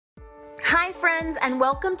Hi, friends, and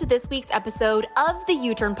welcome to this week's episode of the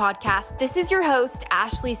U-Turn Podcast. This is your host,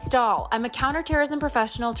 Ashley Stahl. I'm a counterterrorism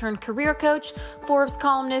professional turned career coach, Forbes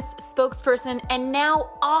columnist, spokesperson, and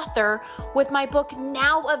now author with my book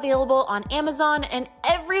now available on Amazon and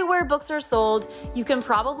everywhere books are sold. You can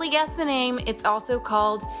probably guess the name. It's also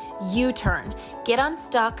called U-Turn. Get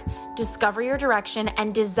unstuck, discover your direction,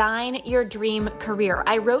 and design your dream career.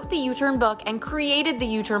 I wrote the U-Turn book and created the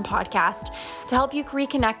U-Turn Podcast to help you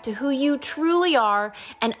reconnect to who you truly are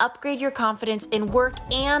and upgrade your confidence in work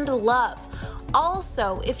and love.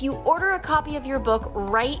 Also, if you order a copy of your book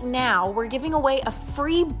right now, we're giving away a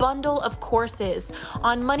free bundle of courses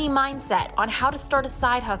on money mindset, on how to start a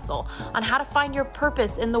side hustle, on how to find your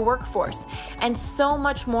purpose in the workforce, and so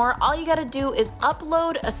much more. All you got to do is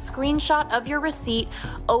upload a screenshot of your receipt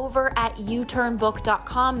over at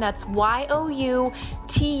uturnbook.com. That's YOUTURN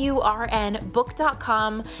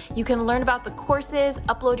book.com. You can learn about the courses,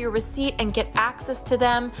 upload your receipt, and get access to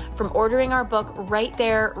them from ordering our book right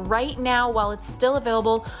there, right now, while it's still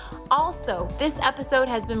available. Also, this episode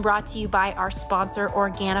has been brought to you by our sponsor,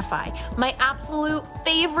 Organifi, my absolute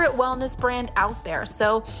favorite wellness brand out there.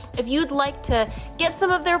 So if you'd like to get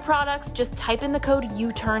some of their products, just type in the code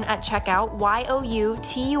UTURN at checkout,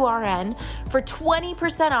 YOUTURN, for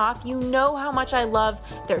 20% off. You know how much I love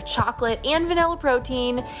their chocolate and vanilla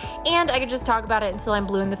protein, and I could just talk about it until I'm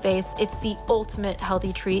blue in the face. It's the ultimate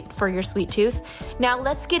healthy treat for your sweet tooth. Now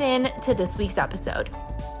let's get into this week's episode.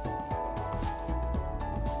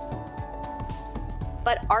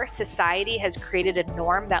 But our society has created a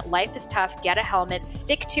norm that life is tough, get a helmet,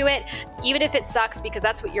 stick to it, even if it sucks, because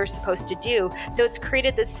that's what you're supposed to do. So it's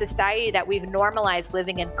created this society that we've normalized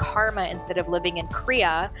living in karma instead of living in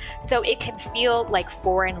kriya. So it can feel like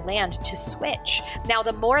foreign land to switch. Now,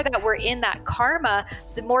 the more that we're in that karma,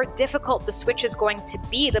 the more difficult the switch is going to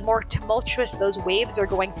be, the more tumultuous those waves are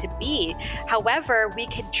going to be. However, we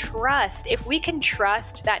can trust, if we can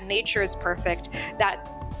trust that nature is perfect,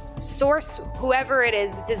 that source, whoever it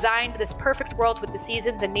is, designed this perfect world with the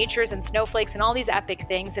seasons and natures and snowflakes and all these epic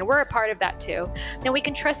things, and we're a part of that too, then we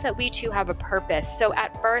can trust that we too have a purpose. So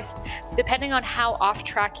at first, depending on how off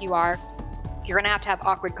track you are, you're going to have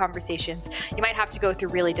awkward conversations. You might have to go through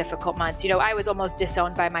really difficult months. You know, I was almost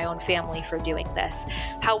disowned by my own family for doing this.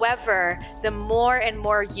 However, the more and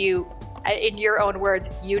more you, in your own words,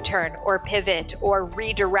 U-turn or pivot or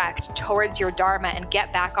redirect towards your dharma and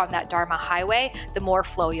get back on that dharma highway, the more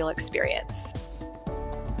flow you'll experience.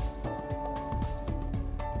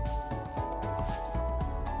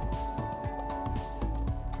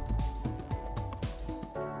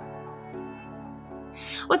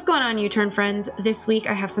 What's going on, U-Turn friends? This week,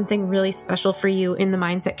 I have something really special for you in the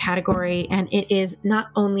mindset category, and it is not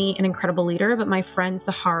only an incredible leader, but my friend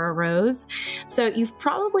Sahara Rose. So you've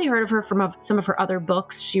probably heard of her from some of her other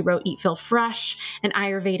books. She wrote Eat, Feel Fresh, an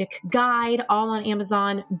Ayurvedic guide, all on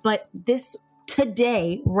Amazon. But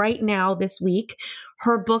today, right now, this week,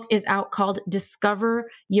 her book is out called Discover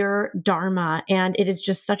Your Dharma, and it is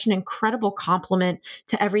just such an incredible complement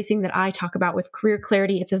to everything that I talk about with career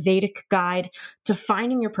clarity. It's a Vedic guide to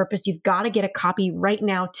finding your purpose. You've got to get a copy right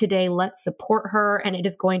now today. Let's support her, and it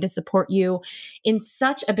is going to support you in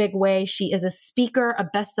such a big way. She is a speaker, a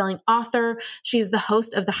best-selling author. She's the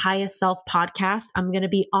host of the Highest Self podcast. I'm going to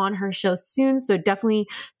be on her show soon, so definitely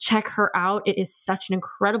check her out. It is such an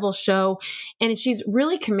incredible show, and she's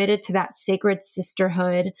really committed to that sacred sisterhood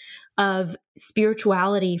of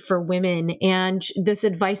spirituality for women. And this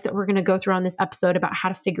advice that we're going to go through on this episode about how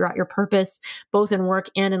to figure out your purpose, both in work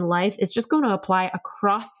and in life, is just going to apply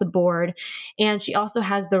across the board. And she also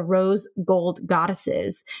has the Rose Gold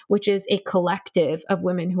Goddesses, which is a collective of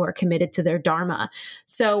women who are committed to their dharma.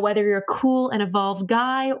 So whether you're a cool and evolved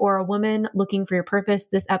guy or a woman looking for your purpose,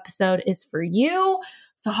 this episode is for you.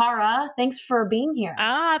 Sahara, thanks for being here.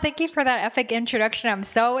 Thank you for that epic introduction. I'm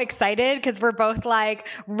so excited because we're both like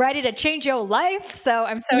ready to change your life. So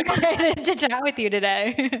I'm so excited to chat with you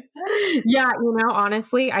today. Yeah,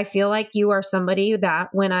 honestly, I feel like you are somebody that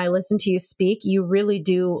when I listen to you speak, you really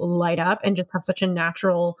do light up and just have such a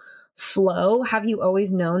natural flow. Have you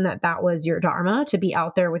always known that that was your dharma, to be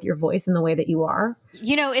out there with your voice in the way that you are?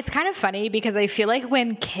 It's kind of funny because I feel like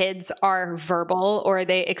when kids are verbal or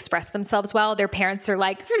they express themselves well, their parents are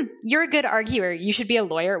like, you're a good arguer. You should be a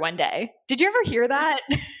lawyer one day. Did you ever hear that?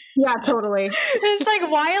 Yeah, totally. It's like,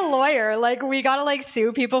 why a lawyer? Like, we got to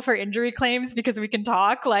sue people for injury claims because we can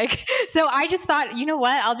talk. So I just thought, you know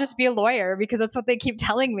what? I'll just be a lawyer because that's what they keep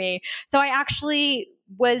telling me. So I actually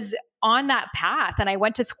was on that path. And I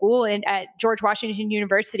went to school at George Washington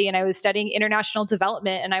University, and I was studying international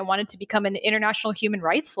development, and I wanted to become an international human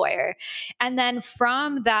rights lawyer. And then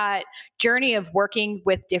from that journey of working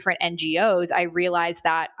with different NGOs, I realized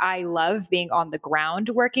that I love being on the ground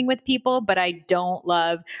working with people, but I don't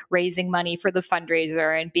love raising money for the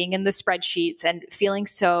fundraiser and being in the spreadsheets and feeling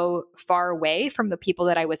so far away from the people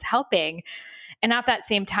that I was helping. And at that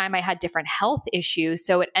same time, I had different health issues.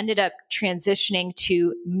 So it ended up transitioning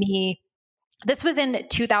to me. This was in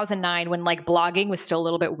 2009 when like blogging was still a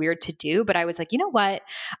little bit weird to do, but I was like, you know what?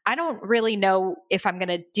 I don't really know if I'm going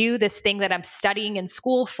to do this thing that I'm studying in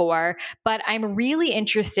school for, but I'm really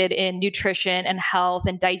interested in nutrition and health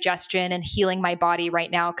and digestion and healing my body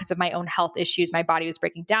right now because of my own health issues. My body was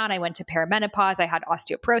breaking down. I went to perimenopause. I had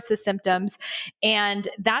osteoporosis symptoms. And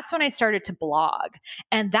that's when I started to blog.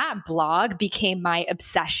 And that blog became my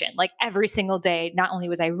obsession. Like every single day, not only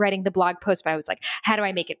was I writing the blog post, but I was like, how do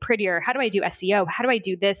I make it prettier? How do I do SEO? How do I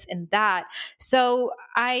do this and that? So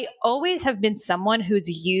I always have been someone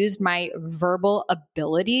who's used my verbal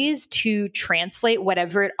abilities to translate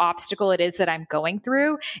whatever obstacle it is that I'm going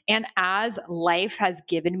through. And as life has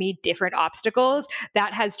given me different obstacles,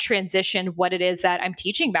 that has transitioned what it is that I'm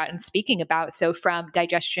teaching about and speaking about. So from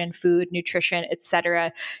digestion, food, nutrition,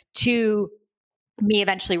 etc., to me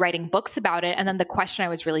eventually writing books about it. And then the question I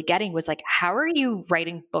was really getting was like, how are you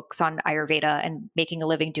writing books on Ayurveda and making a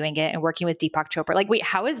living doing it and working with Deepak Chopra? Like, wait,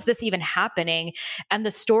 how is this even happening? And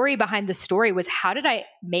the story behind the story was, how did I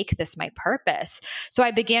make this my purpose? So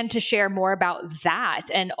I began to share more about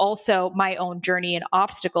that, and also my own journey and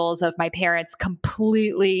obstacles of my parents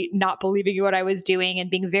completely not believing what I was doing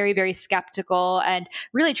and being very, very skeptical and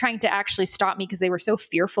really trying to actually stop me because they were so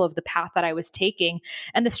fearful of the path that I was taking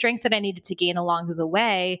and the strength that I needed to gain along the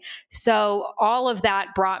way. So all of that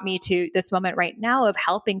brought me to this moment right now of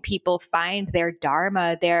helping people find their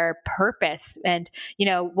dharma, their purpose. And, you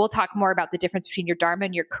know, we'll talk more about the difference between your dharma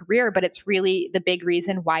and your career, but it's really the big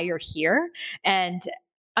reason why you're here, and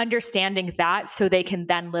understanding that so they can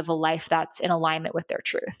then live a life that's in alignment with their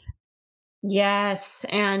truth. Yes.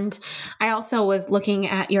 And I also was looking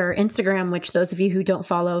at your Instagram, which those of you who don't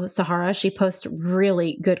follow Sahara, she posts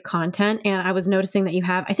really good content. And I was noticing that you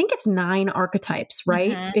have, I think it's 9 archetypes,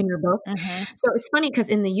 right? Mm-hmm. In your book. Mm-hmm. So it's funny because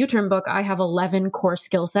in the U-Turn book, I have 11 core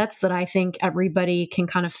skill sets that I think everybody can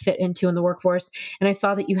kind of fit into in the workforce. And I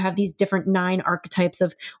saw that you have these different 9 archetypes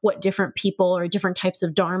of what different people or different types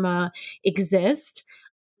of dharma exist.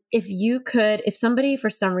 If somebody for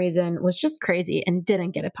some reason was just crazy and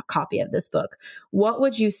didn't get a copy of this book, what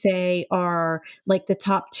would you say are like the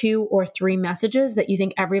top 2 or 3 messages that you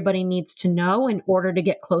think everybody needs to know in order to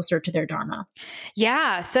get closer to their dharma?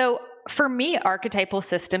 Yeah. So for me, archetypal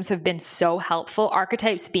systems have been so helpful.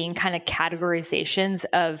 Archetypes being kind of categorizations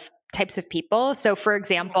of types of people. So for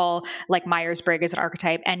example, like Myers-Briggs is an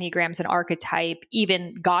archetype, Enneagram's an archetype,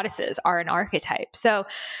 even goddesses are an archetype. So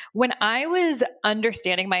when I was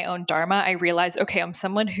understanding my own dharma, I realized, okay, I'm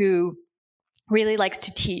someone who really likes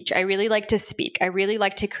to teach. I really like to speak. I really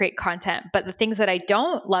like to create content. But the things that I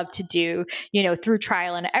don't love to do, you know, through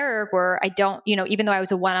trial and error, where I don't, you know, even though I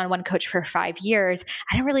was a one-on-one coach for 5 years,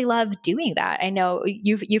 I don't really love doing that. I know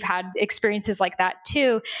you've had experiences like that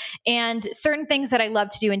too. And certain things that I love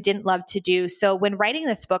to do and didn't love to do. So when writing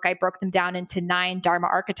this book, I broke them down into 9 dharma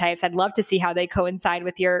archetypes. I'd love to see how they coincide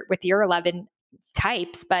with your 11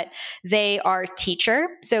 types, but they are teacher.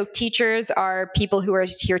 So teachers are people who are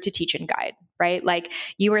here to teach and guide, right? Like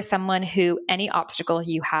you are someone who any obstacle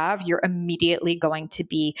you have, you're immediately going to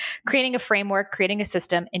be creating a framework, creating a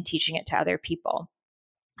system, and teaching it to other people.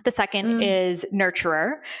 The second is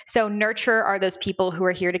nurturer. So nurturer are those people who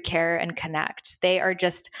are here to care and connect. They are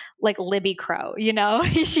just like Libby Crow, you know,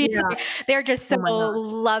 they're just so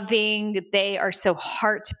loving. They are so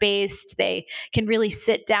heart-based. They can really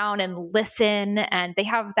sit down and listen, and they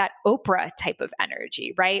have that Oprah type of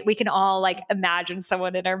energy, right? We can all like imagine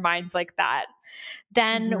someone in our minds like that.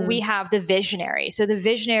 Then we have the visionary. So the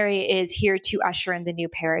visionary is here to usher in the new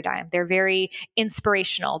paradigm. They're very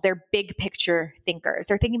inspirational. They're big picture thinkers.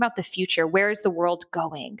 They're thinking about the future. Where is the world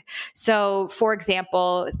going? So for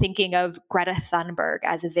example, thinking of Greta Thunberg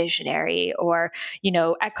as a visionary, or, you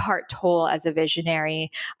know, Eckhart Tolle as a visionary.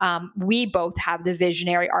 We both have the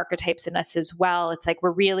visionary archetypes in us as well. It's like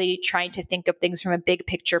we're really trying to think of things from a big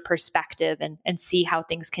picture perspective and see how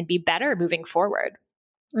things can be better moving forward.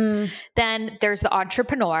 Then there's the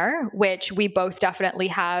entrepreneur, which we both definitely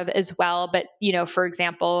have as well. But, you know, for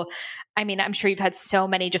example, I mean, I'm sure you've had so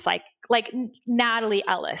many just like like Natalie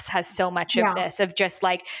Ellis has so much of this, of just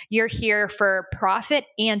like, you're here for profit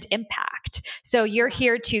and impact. So you're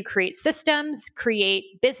here to create systems,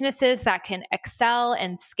 create businesses that can excel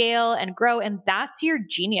and scale and grow. And that's your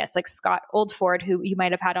genius. Like Scott Oldford, who you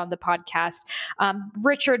might have had on the podcast,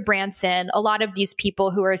 Richard Branson, a lot of these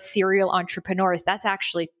people who are serial entrepreneurs, that's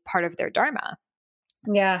actually part of their dharma.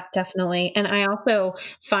 Yeah, definitely. And I also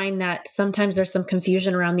find that sometimes there's some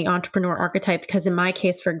confusion around the entrepreneur archetype, because in my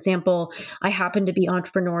case, for example, I happen to be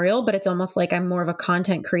entrepreneurial, but it's almost like I'm more of a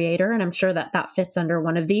content creator. And I'm sure that that fits under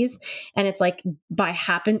one of these. And it's like I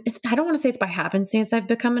don't want to say it's by happenstance I've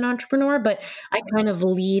become an entrepreneur, but I kind of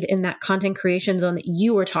lead in that content creation zone that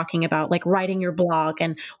you were talking about, like writing your blog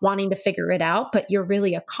and wanting to figure it out. But you're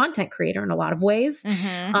really a content creator in a lot of ways.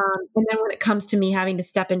 Mm-hmm. And then when it comes to me having to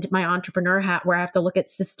step into my entrepreneur hat, where I have to look at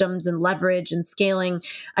systems and leverage and scaling,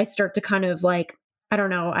 I start to kind of like, I don't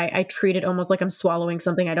know, I treat it almost like I'm swallowing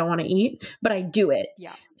something I don't want to eat, but I do it.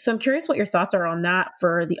 Yeah. So I'm curious what your thoughts are on that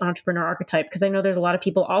for the entrepreneur archetype, because I know there's a lot of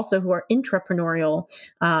people also who are intrapreneurial,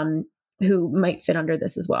 who might fit under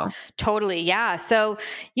this as well. Totally. Yeah. So,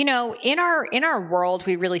 in our world,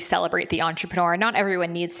 we really celebrate the entrepreneur. Not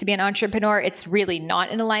everyone needs to be an entrepreneur. It's really not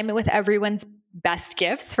in alignment with everyone's best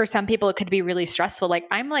gifts. For some people, it could be really stressful. Like,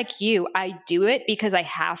 I'm like you, I do it because I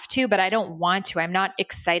have to, but I don't want to. I'm not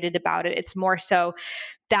excited about it. It's more so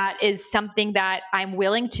that is something that I'm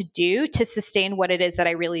willing to do to sustain what it is that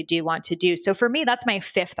I really do want to do. So for me, that's my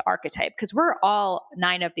fifth archetype, because we're all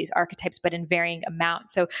 9 of these archetypes, but in varying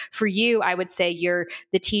amounts. So for you, I would say you're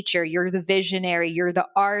the teacher, you're the visionary, you're the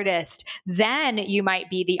artist. Then you might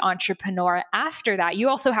be the entrepreneur. After that, you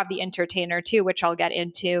also have the entertainer too, which I'll get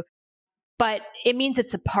into. But it means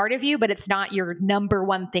it's a part of you, but it's not your number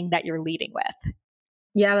one thing that you're leading with.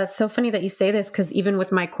 Yeah, that's so funny that you say this, because even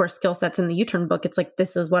with my core skill sets in the U-Turn book, it's like,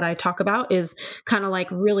 this is what I talk about, is kind of like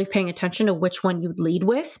really paying attention to which one you'd lead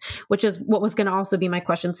with, which is what was going to also be my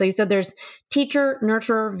question. So you said there's teacher,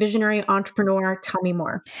 nurturer, visionary, entrepreneur. Tell me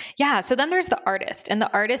more. Yeah. So then there's the artist, and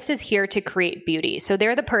the artist is here to create beauty. So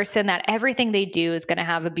they're the person that everything they do is going to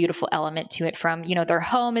have a beautiful element to it, from, their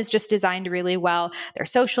home is just designed really well, their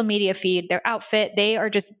social media feed, their outfit, they are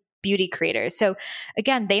just beauty creators. So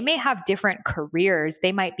again, they may have different careers.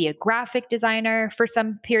 They might be a graphic designer for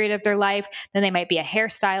some period of their life. Then they might be a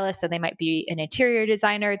hairstylist. Then they might be an interior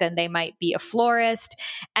designer. Then they might be a florist.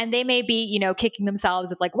 And they may be, kicking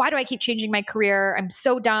themselves of like, why do I keep changing my career? I'm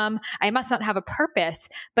so dumb. I must not have a purpose.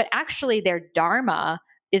 But actually their dharma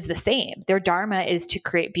is the same. Their dharma is to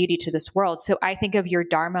create beauty to this world. So I think of your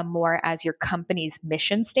dharma more as your company's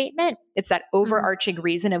mission statement. It's that overarching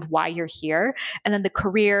reason of why you're here. And then the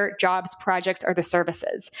career, jobs, projects are the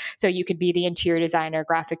services. So you could be the interior designer,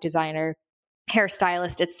 graphic designer,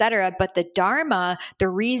 hairstylist, etc. But the dharma, the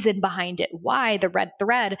reason behind it, why, the red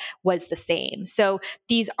thread was the same. So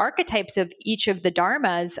these archetypes of each of the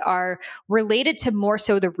dharmas are related to more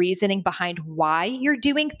so the reasoning behind why you're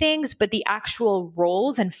doing things, but the actual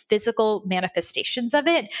roles and physical manifestations of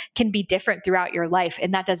it can be different throughout your life.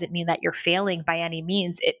 And that doesn't mean that you're failing by any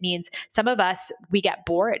means. It means some of us, we get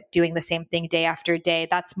bored doing the same thing day after day.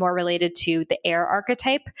 That's more related to the air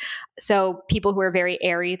archetype. So people who are very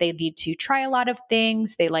airy, they need to try a lot of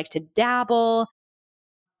things. They like to dabble,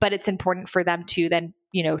 but it's important for them to then,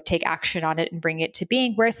 take action on it and bring it to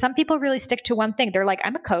being. Whereas some people really stick to one thing. They're like,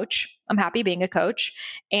 I'm a coach. I'm happy being a coach,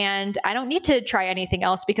 and I don't need to try anything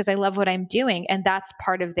else because I love what I'm doing. And that's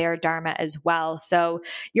part of their dharma as well. So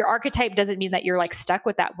your archetype doesn't mean that you're like stuck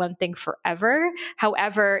with that one thing forever.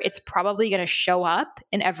 However, it's probably going to show up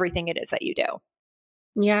in everything it is that you do.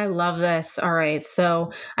 Yeah, I love this. All right.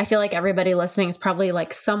 So I feel like everybody listening is probably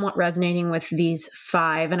like somewhat resonating with these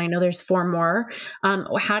 5. And I know there's 4 more.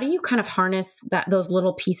 How do you kind of harness those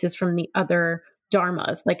little pieces from the other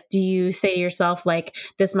dharmas? Like, do you say to yourself, like,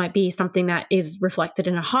 this might be something that is reflected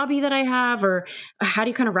in a hobby that I have, or how do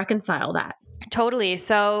you kind of reconcile that? Totally.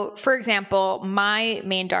 So for example, my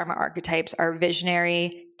main dharma archetypes are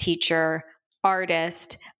visionary, teacher,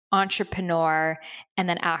 artist, entrepreneur, and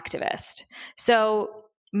then activist. So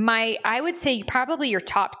I would say probably your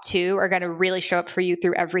top 2 are going to really show up for you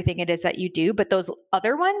through everything it is that you do, but those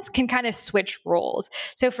other ones can kind of switch roles.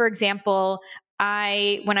 So for example,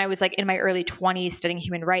 when I was like in my early 20s studying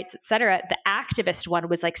human rights, et cetera, the activist one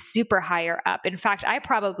was like super higher up. In fact, I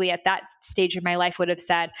probably at that stage of my life would have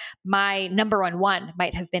said my number one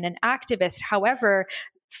might have been an activist. However,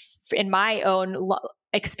 in my own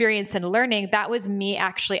experience and learning, that was me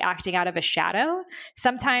actually acting out of a shadow.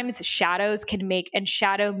 Sometimes shadows can make, and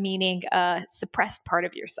shadow meaning a suppressed part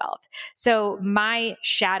of yourself. So my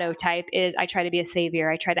shadow type is I try to be a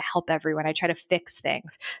savior. I try to help everyone. I try to fix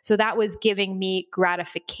things. So that was giving me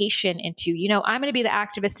gratification into, I'm going to be the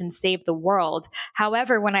activist and save the world.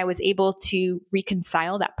 However, when I was able to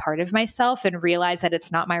reconcile that part of myself and realize that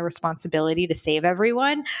it's not my responsibility to save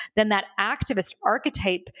everyone, then that activist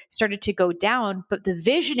archetype started to go down, but the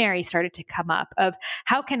visionary started to come up of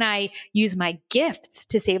how can I use my gifts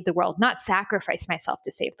to save the world, not sacrifice myself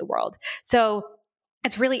to save the world. So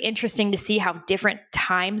it's really interesting to see how different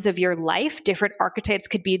times of your life, different archetypes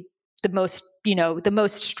could be the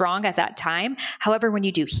most strong at that time. However, when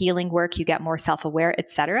you do healing work, you get more self-aware,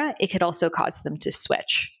 etc. It could also cause them to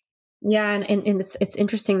switch. Yeah. And it's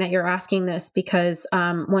interesting that you're asking this because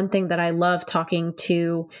one thing that I love talking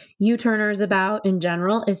to U-turners about in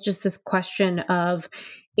general is just this question of,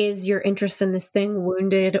 is your interest in this thing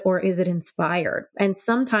wounded or is it inspired? And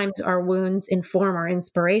sometimes our wounds inform our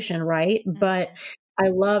inspiration, right? But I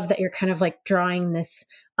love that you're kind of like drawing this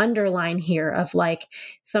underline here of like,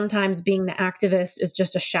 sometimes being the activist is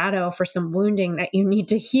just a shadow for some wounding that you need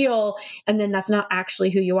to heal. And then that's not actually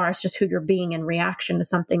who you are. It's just who you're being in reaction to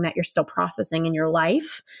something that you're still processing in your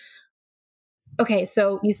life. Okay,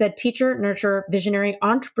 so you said teacher, nurturer, visionary,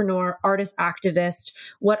 entrepreneur, artist, activist.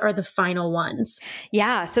 What are the final ones?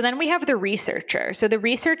 Yeah, so then we have the researcher. So the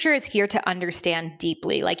researcher is here to understand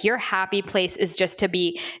deeply. Like your happy place is just to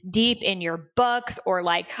be deep in your books or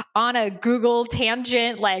like on a Google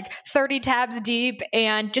tangent, like 30 tabs deep,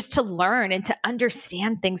 and just to learn and to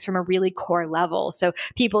understand things from a really core level. So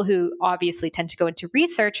people who obviously tend to go into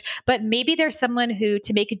research, but maybe there's someone who,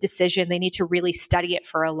 to make a decision, they need to really study it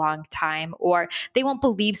for a long time, or they won't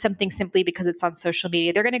believe something simply because it's on social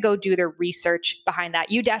media. They're going to go do their research behind that.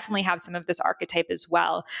 You definitely have some of this archetype as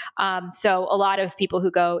well. So a lot of people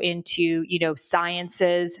who go into,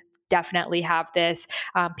 sciences definitely have this.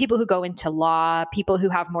 People who go into law, people who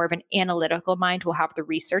have more of an analytical mind will have the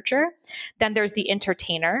researcher. Then there's the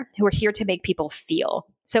entertainer, who are here to make people feel.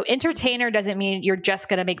 So entertainer doesn't mean you're just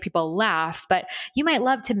going to make people laugh, but you might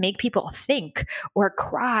love to make people think or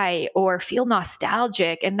cry or feel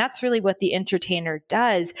nostalgic. And that's really what the entertainer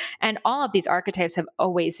does. And all of these archetypes have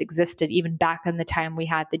always existed, even back in the time we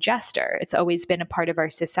had the jester. It's always been a part of our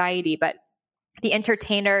society. But the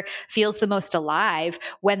entertainer feels the most alive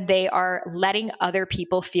when they are letting other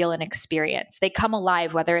people feel an experience. They come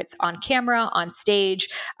alive, whether it's on camera, on stage,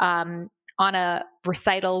 on a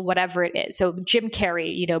recital, whatever it is. So Jim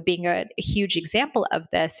Carrey, being a huge example of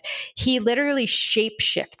this, he literally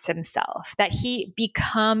shapeshifts himself, that he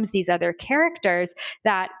becomes these other characters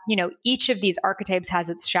that, each of these archetypes has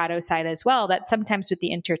its shadow side as well, that sometimes with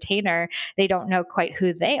the entertainer, they don't know quite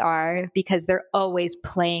who they are because they're always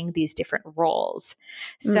playing these different roles.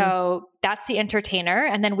 So that's the entertainer.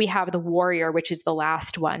 And then we have the warrior, which is the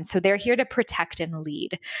last one. So they're here to protect and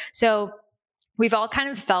lead. So we've all kind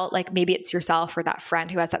of felt like maybe it's yourself or that friend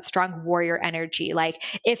who has that strong warrior energy. Like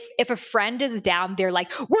if a friend is down, they're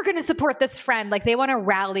like, we're going to support this friend. Like they want to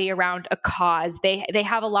rally around a cause. They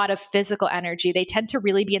have a lot of physical energy. They tend to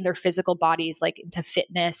really be in their physical bodies, like into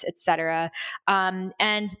fitness, etc.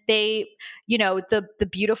 And they, the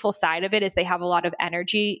beautiful side of it is they have a lot of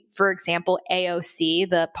energy. For example, AOC,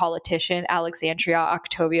 the politician, Alexandria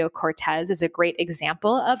Ocasio-Cortez, is a great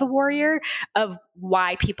example of a warrior. Of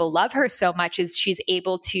why people love her so much is she's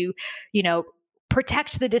able to,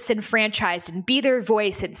 protect the disenfranchised and be their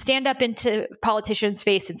voice and stand up into politicians'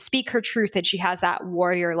 face and speak her truth. And she has that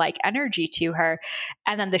warrior-like energy to her.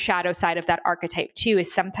 And then the shadow side of that archetype too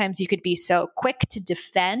is sometimes you could be so quick to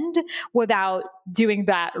defend without doing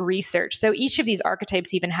that research. So each of these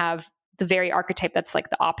archetypes even have the very archetype that's like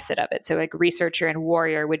the opposite of it. So like researcher and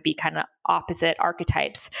warrior would be kind of opposite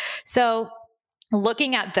archetypes. So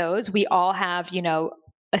looking at those, we all have,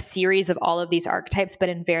 a series of all of these archetypes, but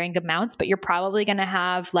in varying amounts. But you're probably going to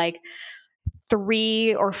have like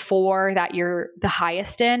 3 or 4 that you're the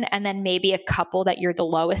highest in, and then maybe a couple that you're the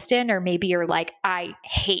lowest in, or maybe you're like, I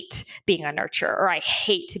hate being a nurturer, or I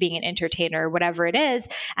hate being an entertainer, or whatever it is.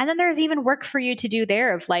 And then there's even work for you to do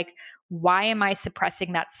there of like, why am I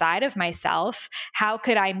suppressing that side of myself? How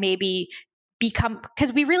could I maybe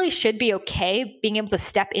because we really should be okay being able to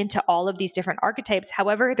step into all of these different archetypes.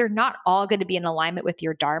 However, they're not all going to be in alignment with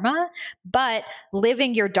your dharma, but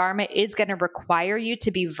living your dharma is going to require you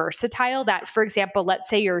to be versatile. That, for example, let's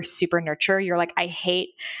say you're a super nurturer. You're like, I hate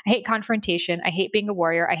confrontation. I hate being a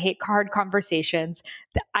warrior. I hate hard conversations.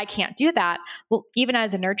 I can't do that. Well, even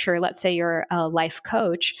as a nurturer, let's say you're a life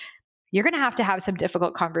coach, you're going to have some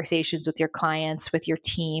difficult conversations with your clients, with your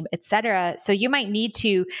team, etc. So you might need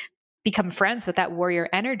to become friends with that warrior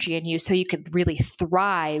energy in you so you could really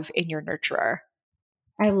thrive in your nurturer.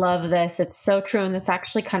 I love this. It's so true. And this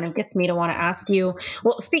actually kind of gets me to want to ask you,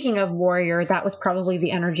 well, speaking of warrior, that was probably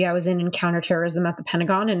the energy I was in counterterrorism at the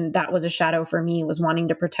Pentagon. And that was a shadow for me, was wanting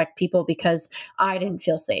to protect people because I didn't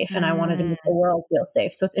feel safe and I wanted to make the world feel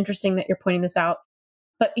safe. So it's interesting that you're pointing this out.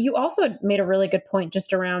 But you also made a really good point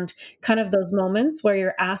just around kind of those moments where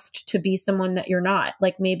you're asked to be someone that you're not.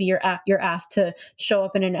 Like maybe you're asked to show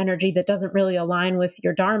up in an energy that doesn't really align with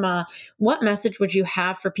your dharma. What message would you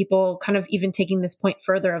have for people kind of even taking this point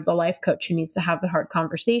further of the life coach who needs to have the hard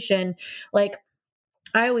conversation? Like,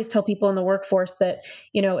 I always tell people in the workforce that,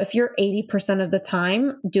 if you're 80% of the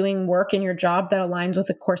time doing work in your job that aligns with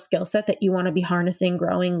a core skill set that you want to be harnessing,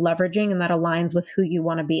 growing, leveraging, and that aligns with who you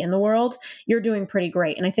want to be in the world, you're doing pretty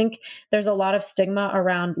great. And I think there's a lot of stigma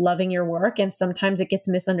around loving your work. And sometimes it gets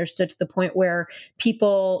misunderstood to the point where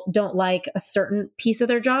people don't like a certain piece of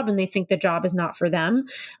their job and they think the job is not for them.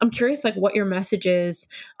 I'm curious, like, what your message is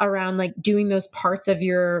around like doing those parts of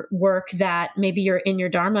your work that maybe you're in your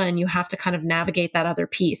dharma and you have to kind of navigate that other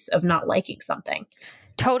piece of not liking something.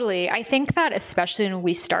 Totally. I think that especially when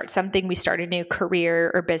we start something, we start a new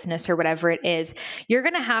career or business or whatever it is, you're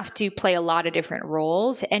going to have to play a lot of different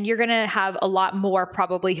roles and you're going to have a lot more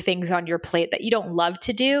probably things on your plate that you don't love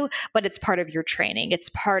to do, but it's part of your training. It's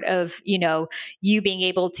part of, you being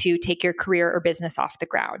able to take your career or business off the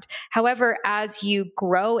ground. However, as you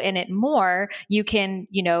grow in it more, you can,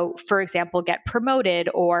 for example, get promoted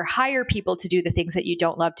or hire people to do the things that you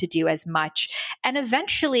don't love to do as much. And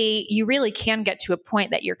eventually you really can get to a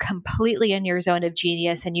point that you're completely in your zone of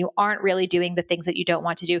genius and you aren't really doing the things that you don't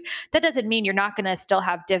want to do. That doesn't mean you're not going to still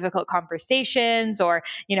have difficult conversations or,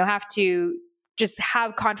 have to just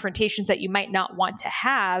have confrontations that you might not want to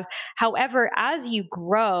have. However, as you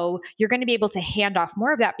grow, you're going to be able to hand off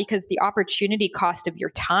more of that because the opportunity cost of your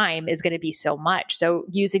time is going to be so much. So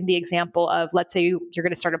using the example of, let's say you're going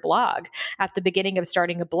to start a blog. At the beginning of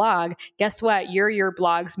starting a blog, guess what? You're your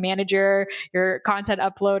blog's manager, your content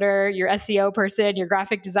uploader, your SEO person, your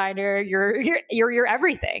graphic designer, you're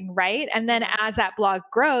everything, right? And then as that blog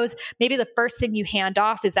grows, maybe the first thing you hand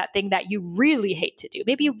off is that thing that you really hate to do.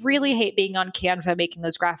 Maybe you really hate being on Canva making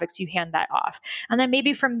those graphics, you hand that off. And then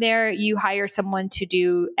maybe from there, you hire someone to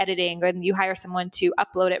do editing and you hire someone to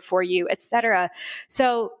upload it for you, etc.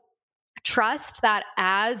 So trust that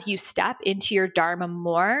as you step into your dharma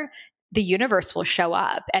more, the universe will show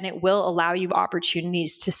up and it will allow you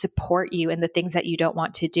opportunities to support you in the things that you don't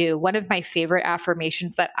want to do. One of my favorite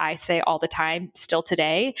affirmations that I say all the time, still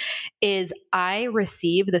today, is I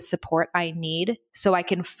receive the support I need so I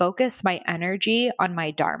can focus my energy on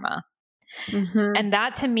my dharma. Mm-hmm. And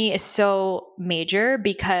that to me is so major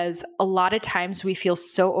because a lot of times we feel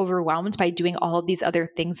so overwhelmed by doing all of these other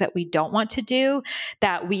things that we don't want to do,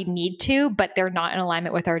 that we need to, but they're not in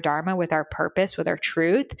alignment with our dharma, with our purpose, with our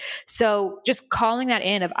truth. So just calling that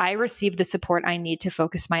in of I receive the support I need to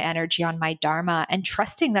focus my energy on my dharma and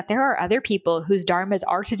trusting that there are other people whose dharmas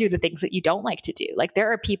are to do the things that you don't like to do. Like there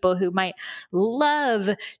are people who might love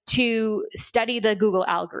to study the Google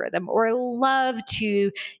algorithm or love to,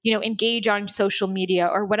 engage on social media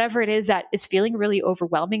or whatever it is that is feeling really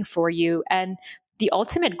overwhelming for you. And the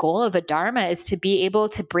ultimate goal of a dharma is to be able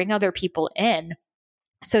to bring other people in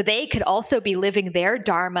so they could also be living their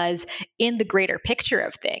dharmas in the greater picture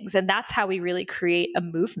of things. And that's how we really create a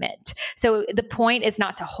movement. So the point is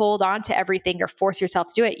not to hold on to everything or force yourself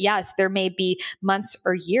to do it. Yes, there may be months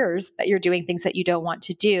or years that you're doing things that you don't want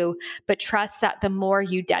to do, but trust that the more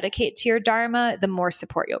you dedicate to your dharma, the more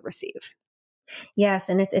support you'll receive. Yes.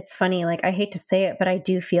 And it's funny, like I hate to say it, but I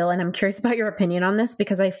do feel, and I'm curious about your opinion on this,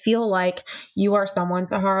 because I feel like you are someone,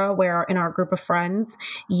 Sahara, where in our group of friends,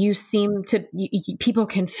 you seem to, people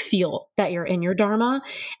can feel that you're in your dharma.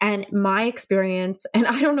 And my experience, and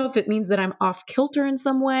I don't know if it means that I'm off kilter in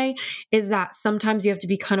some way, is that sometimes you have to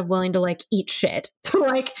be kind of willing to like eat shit to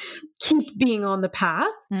like keep being on the path.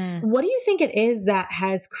 What do you think it is that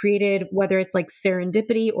has created, whether it's like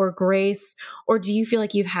serendipity or grace, or do you feel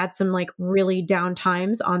like you've had some like really down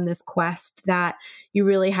times on this quest that you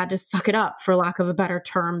really had to suck it up, for lack of a better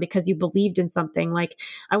term, because you believed in something? Like,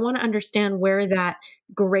 I want to understand where that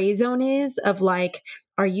gray zone is of like,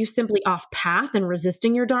 are you simply off path and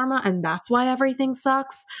resisting your dharma and that's why everything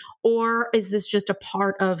sucks? Or is this just a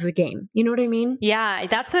part of the game? You know what I mean? Yeah,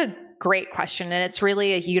 that's a great question. And it's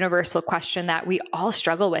really a universal question that we all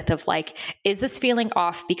struggle with of like, is this feeling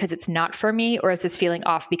off because it's not for me, or is this feeling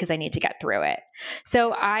off because I need to get through it?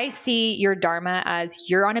 So I see your dharma as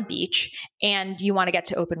you're on a beach and you want to get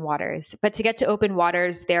to open waters. But to get to open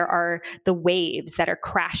waters, there are the waves that are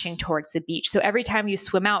crashing towards the beach. So every time you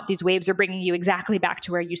swim out, these waves are bringing you exactly back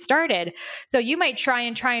to where you started. So you might try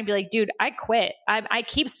and be like, dude, I quit. I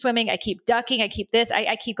keep swimming. I keep ducking. I keep this.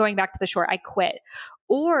 I keep going back to the shore. I quit.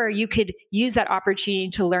 Or you could use that opportunity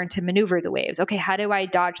to learn to maneuver the waves. Okay, how do I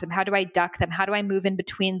dodge them? How do I duck them? How do I move in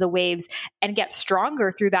between the waves and get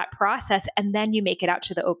stronger through that process? And then you make it out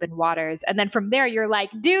to the open waters. And then from there, you're like,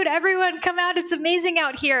 dude, everyone come out. It's amazing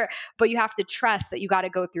out here. But you have to trust that you got to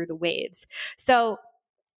go through the waves. So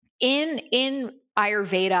in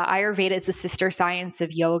Ayurveda is the sister science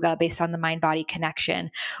of yoga based on the mind-body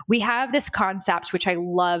connection. We have this concept, which I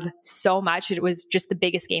love so much. It was just the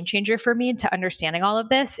biggest game changer for me into understanding all of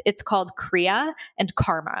this. It's called Kriya and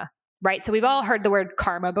Karma. Right. So we've all heard the word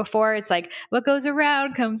karma before. It's like what goes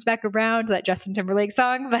around comes back around, that Justin Timberlake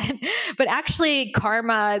song. But actually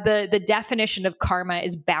karma, the definition of karma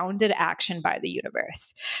is bounded action by the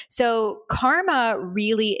universe. So karma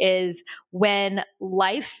really is when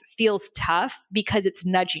life feels tough because it's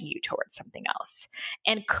nudging you towards something else.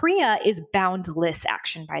 And kriya is boundless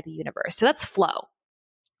action by the universe. So that's flow.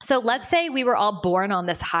 So let's say we were all born on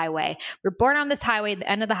this highway. We're born on this highway. The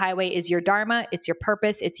end of the highway is your dharma. It's your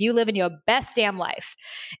purpose. It's you living your best damn life.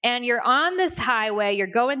 And you're on this highway. You're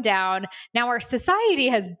going down. Now our society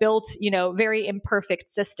has built, very imperfect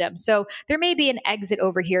system. So there may be an exit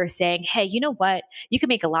over here saying, hey, you know what? You can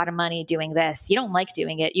make a lot of money doing this. You don't like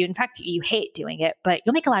doing it. In fact, you hate doing it, but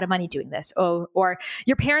you'll make a lot of money doing this. Or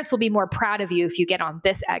your parents will be more proud of you if you get on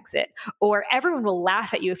this exit. Or everyone will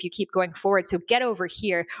laugh at you if you keep going forward. So get over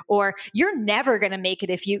here. Or you're never going to make it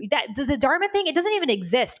if the dharma thing, it doesn't even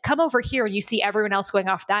exist. Come over here and you see everyone else going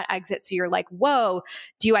off that exit. So you're like, whoa,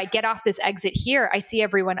 do I get off this exit here? I see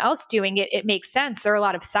everyone else doing it. It makes sense. There are a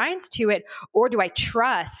lot of signs to it. Or do I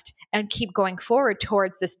trust and keep going forward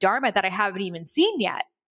towards this dharma that I haven't even seen yet?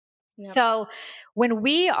 Yep. So when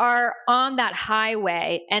we are on that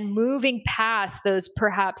highway and moving past those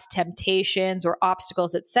perhaps temptations or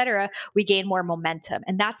obstacles, etc., we gain more momentum.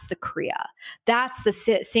 And that's the kriya. That's the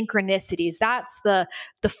synchronicities. That's the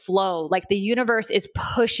flow. Like the universe is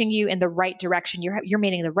pushing you in the right direction. You're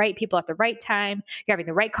meeting the right people at the right time. You're having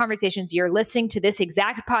the right conversations. You're listening to this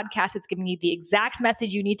exact podcast. It's giving you the exact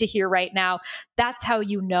message you need to hear right now. That's how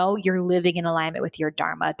you know you're living in alignment with your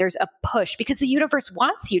dharma. There's a push because the universe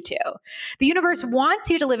wants you to. The universe wants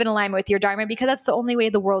you to live in alignment with your dharma because that's the only way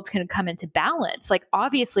the world's going to come into balance. Like,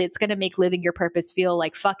 obviously, it's going to make living your purpose feel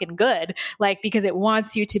like fucking good, like, because it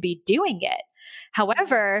wants you to be doing it.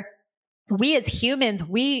 However, we as humans,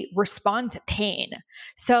 we respond to pain.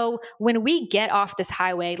 So when we get off this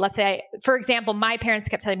highway, let's say, for example, my parents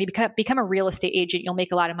kept telling me, become a real estate agent. You'll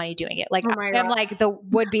make a lot of money doing it. Like I'm like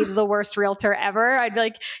would be the worst realtor ever. I'd be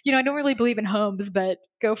like, I don't really believe in homes, but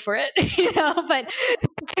go for it. But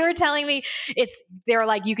they were telling me they were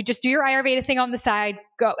like, you could just do your Ayurveda thing on the side,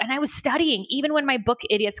 go. And I was studying, even when my book,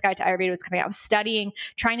 Idiot's Guide to Ayurveda, was coming out, I was studying,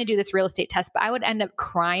 trying to do this real estate test, but I would end up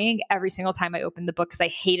crying every single time I opened the book because I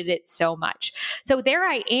hated it so much. So there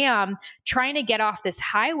I am trying to get off this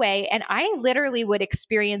highway. And I literally would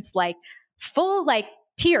experience full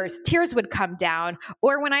tears would come down.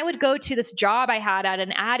 Or when I would go to this job I had at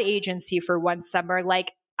an ad agency for one summer,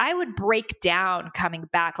 I would break down coming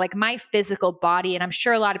back, like my physical body. And I'm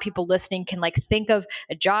sure a lot of people listening can think of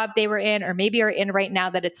a job they were in or maybe are in right now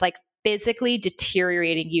that it's physically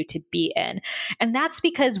deteriorating you to be in. And that's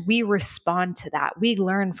because we respond to that. We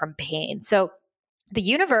learn from pain. So the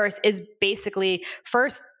universe is basically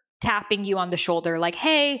first tapping you on the shoulder, like,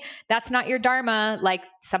 hey, that's not your dharma.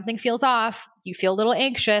 Something feels off. You feel a little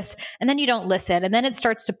anxious, and then you don't listen. And then it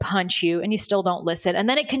starts to punch you and you still don't listen. And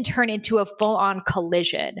then it can turn into a full-on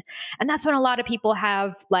collision. And that's when a lot of people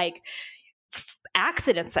have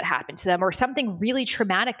accidents that happen to them or something really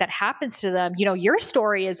traumatic that happens to them. Your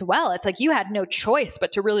story as well. It's like you had no choice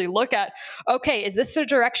but to really look at, okay, is this the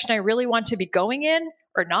direction I really want to be going in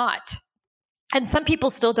or not? And some people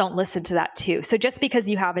still don't listen to that too. So just because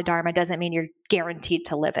you have a dharma doesn't mean you're guaranteed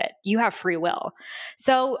to live it. You have free will.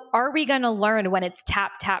 So are we going to learn when it's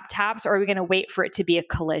tap, tap, taps, or are we going to wait for it to be a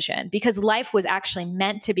collision? Because life was actually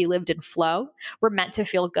meant to be lived in flow. We're meant to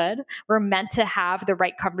feel good. We're meant to have the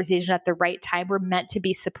right conversation at the right time. We're meant to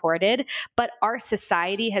be supported. But our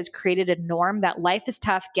society has created a norm that life is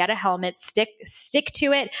tough. Get a helmet, stick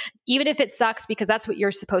to it, even if it sucks, because that's what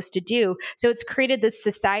you're supposed to do. So it's created this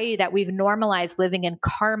society that we've normalized living in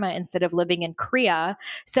karma instead of living in kriya.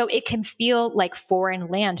 So it can feel like foreign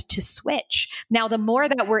land to switch. Now, the more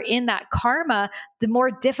that we're in that karma, the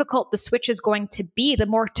more difficult the switch is going to be, the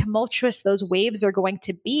more tumultuous those waves are going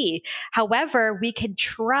to be. However, we can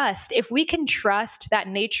trust, if we can trust that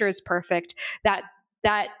nature is perfect, that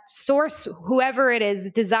source, whoever it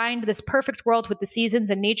is, designed this perfect world with the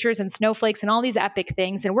seasons and natures and snowflakes and all these epic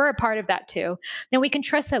things, and we're a part of that too, then we can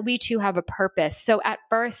trust that we too have a purpose. So at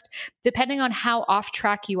first, depending on how off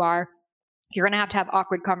track you are, you're going to have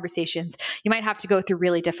awkward conversations. You might have to go through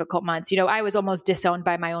really difficult months. I was almost disowned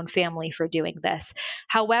by my own family for doing this.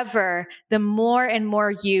 However, the more and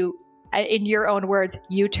more you, in your own words,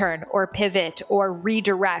 U-turn or pivot or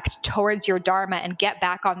redirect towards your Dharma and get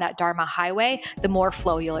back on that Dharma highway, the more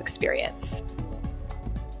flow you'll experience.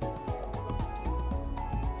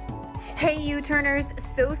 Hey U-turners,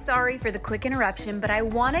 so sorry for the quick interruption, but I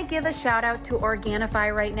want to give a shout out to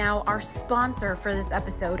Organifi right now, our sponsor for this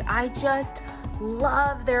episode. I just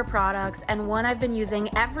love their products, and one I've been using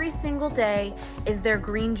every single day is their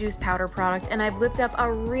green juice powder product, and I've whipped up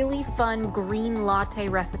a really fun green latte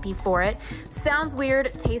recipe for it. Sounds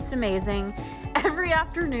weird, tastes amazing. Every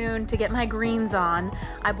afternoon to get my greens on,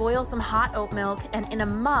 I boil some hot oat milk, and in a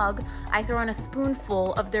mug, I throw in a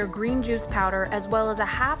spoonful of their green juice powder as well as a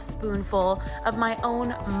half spoonful of my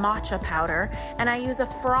own matcha powder, and I use a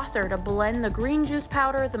frother to blend the green juice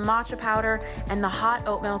powder, the matcha powder, and the hot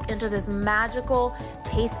oat milk into this magical,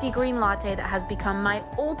 tasty green latte that has become my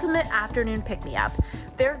ultimate afternoon pick-me-up.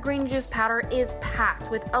 Their green juice powder is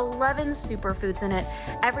packed with 11 superfoods in it,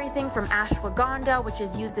 everything from ashwagandha, which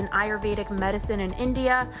is used in Ayurvedic medicine in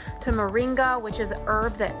India, to moringa, which is a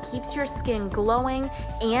herb that keeps your skin glowing,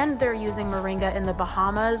 and they're using moringa in the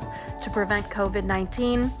Bahamas to prevent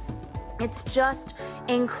COVID-19. It's just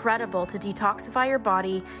incredible to detoxify your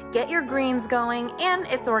body, get your greens going, and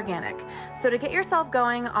it's organic. So to get yourself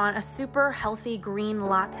going on a super healthy green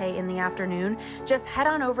latte in the afternoon, just head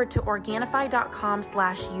on over to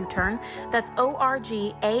Organifi.com/U-turn. That's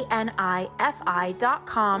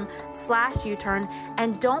Organifi.com/U-turn.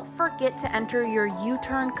 And don't forget to enter your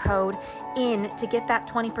U-turn code in to get that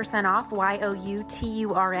 20% off,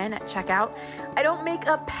 YOUTURN, at checkout. I don't make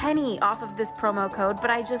a penny off of this promo code,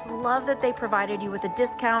 but I just love that they provided you with a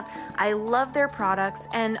discount. I love their products,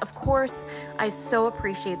 and of course, I so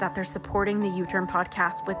appreciate that they're supporting the U-Turn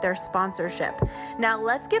podcast with their sponsorship. Now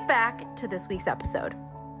let's get back to this week's episode.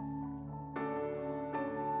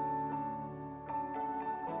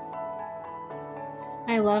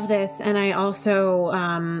 I love this. And I also,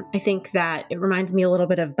 I think that it reminds me a little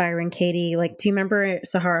bit of Byron Katie. Like, do you remember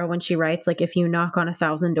Sahara when she writes, like, if you knock on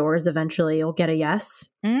 1,000 doors, eventually you'll get a yes?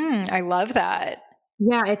 I love that.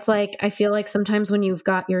 Yeah, it's like, I feel like sometimes when you've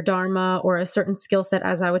got your Dharma or a certain skill set,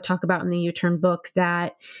 as I would talk about in the U-Turn book,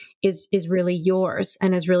 that is really yours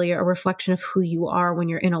and is really a reflection of who you are when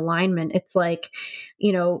you're in alignment. It's like,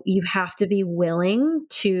 you have to be willing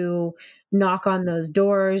to knock on those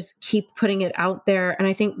doors, keep putting it out there. And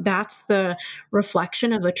I think that's the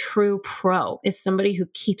reflection of a true pro, is somebody who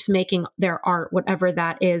keeps making their art, whatever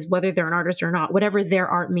that is, whether they're an artist or not, whatever their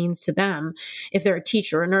art means to them. If they're a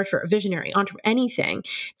teacher, a nurturer, a visionary, entrepreneur, anything,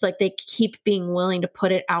 it's like they keep being willing to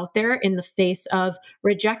put it out there in the face of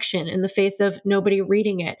rejection, in the face of nobody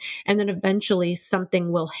reading it. And then eventually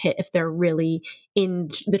something will hit if they're really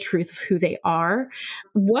in the truth of who they are.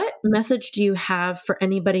 What message do you have for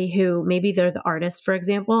anybody who maybe they're the artist, for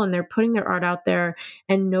example, and they're putting their art out there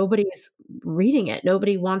and nobody's reading it?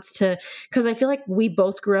 Nobody wants to, because I feel like we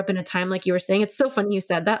both grew up in a time, like you were saying, it's so funny you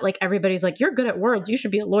said that, like everybody's like, you're good at words, you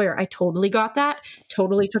should be a lawyer. I totally got that,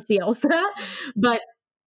 totally took the LSAT, but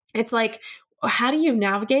it's like, how do you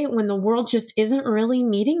navigate when the world just isn't really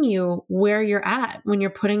meeting you where you're at when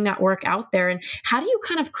you're putting that work out there? And how do you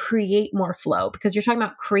kind of create more flow? Because you're talking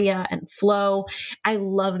about Kriya and flow. I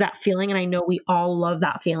love that feeling. And I know we all love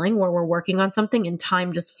that feeling where we're working on something and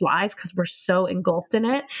time just flies because we're so engulfed in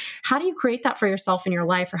it. How do you create that for yourself in your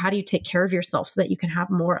life? Or how do you take care of yourself so that you can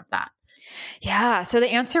have more of that? Yeah. So the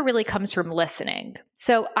answer really comes from listening.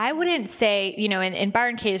 So I wouldn't say, in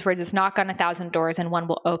Byron Katie's words, it's knock on 1,000 doors and one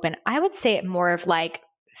will open. I would say it more of like,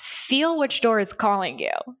 feel which door is calling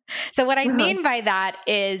you. So what I mean by that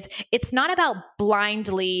is it's not about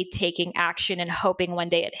blindly taking action and hoping one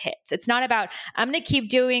day it hits. It's not about, I'm going to keep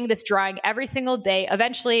doing this drawing every single day.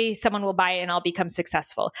 Eventually someone will buy it and I'll become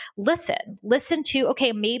successful. Listen to,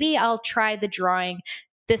 okay, maybe I'll try the drawing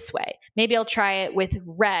this way. Maybe I'll try it with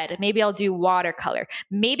red. Maybe I'll do watercolor.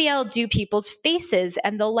 Maybe I'll do people's faces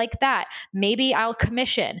and they'll like that. Maybe I'll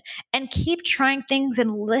commission, and keep trying things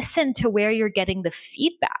and listen to where you're getting the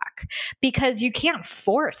feedback, because you can't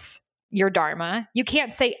force your Dharma. You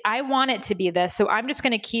can't say, I want it to be this, so I'm just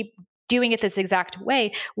going to keep doing it this exact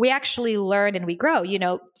way, we actually learn and we grow.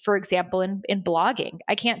 For example, in blogging,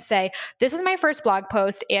 I can't say, this is my first blog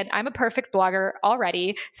post and I'm a perfect blogger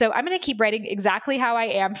already, so I'm going to keep writing exactly how I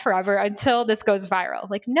am forever until this goes viral.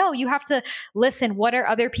 Like, no, you have to listen. What are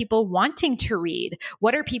other people wanting to read?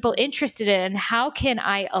 What are people interested in? And how can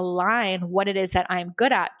I align what it is that I'm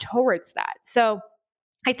good at towards that? So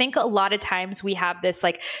I think a lot of times we have this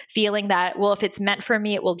like feeling that, well, if it's meant for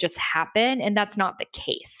me, it will just happen. And that's not the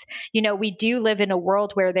case. We do live in a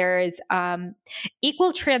world where there is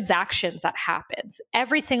equal transactions that happens.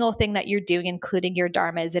 Every single thing that you're doing, including your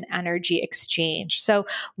dharma, is an energy exchange. So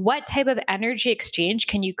what type of energy exchange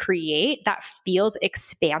can you create that feels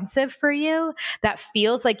expansive for you, that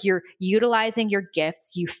feels like you're utilizing your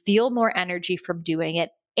gifts, you feel more energy from doing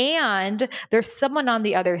it, and there's someone on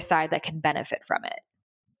the other side that can benefit from it?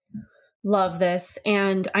 Love this.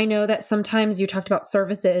 And I know that sometimes you talked about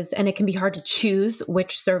services and it can be hard to choose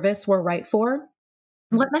which service we're right for.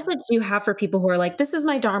 What message do you have for people who are like, this is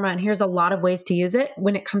my dharma and here's a lot of ways to use it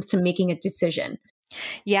when it comes to making a decision?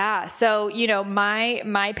 Yeah. So,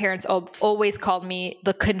 my parents always called me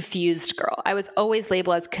the confused girl. I was always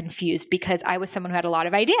labeled as confused because I was someone who had a lot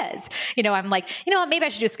of ideas. I'm like, maybe I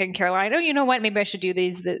should do skincare line. Oh, you know what? Maybe I should do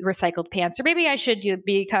the recycled pants, or maybe I should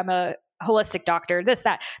become a holistic doctor, this,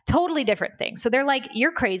 that, totally different things. So they're like,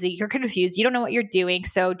 you're crazy, you're confused, you don't know what you're doing.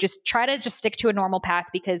 So just try to stick to a normal path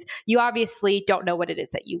because you obviously don't know what it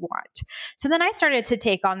is that you want. So then I started to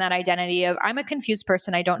take on that identity of, I'm a confused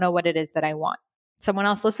person. I don't know what it is that I want. Someone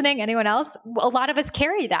else listening? Anyone else? A lot of us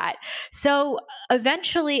carry that. So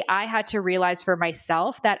eventually I had to realize for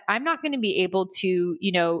myself that I'm not going to be able to,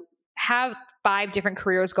 have 5 different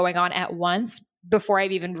careers going on at once before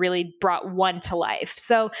I've even really brought one to life.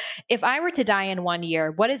 So if I were to die in 1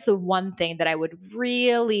 year, what is the one thing that I would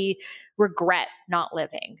really regret not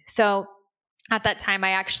living? So at that time,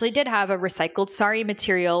 I actually did have a recycled sari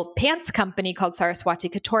material pants company called Saraswati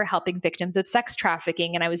Couture, helping victims of sex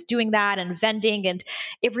trafficking. And I was doing that and vending, and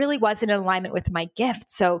it really was in alignment with my gift.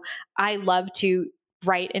 So I love to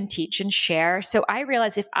write and teach and share. So I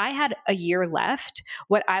realized if I had a year left,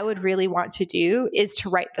 what I would really want to do is to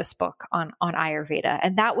write this book on Ayurveda.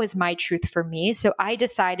 And that was my truth for me. So I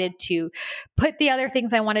decided to put the other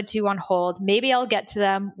things I wanted to on hold. Maybe I'll get to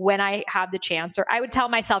them when I have the chance. Or I would tell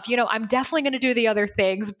myself, I'm definitely going to do the other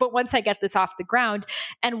things, but once I get this off the ground.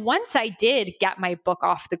 And once I did get my book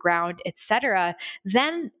off the ground, etc.,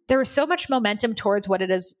 then there was so much momentum towards what it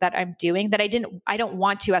is that I'm doing that I don't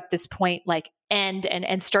want to at this point, like, end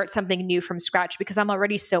and start something new from scratch because I'm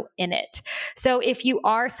already so in it. So if you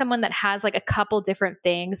are someone that has like a couple different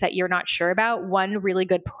things that you're not sure about, one really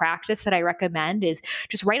good practice that I recommend is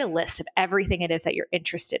just write a list of everything it is that you're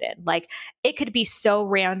interested in. Like, it could be so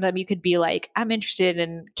random. You could be like, I'm interested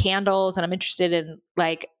in candles and I'm interested in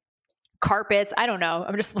like carpets. I don't know.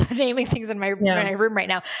 I'm just naming things in my room right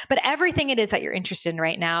now, but everything it is that you're interested in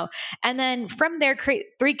right now. And then from there, create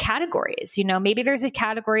 3 categories. Maybe there's a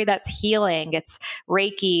category that's healing. It's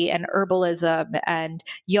Reiki and herbalism and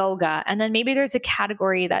yoga. And then maybe there's a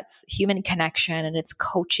category that's human connection and it's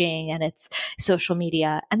coaching and it's social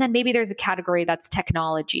media. And then maybe there's a category that's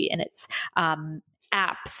technology and it's,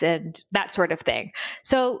 apps and that sort of thing.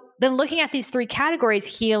 So then looking at these 3 categories,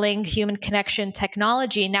 healing, human connection,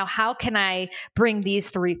 technology, now how can I bring these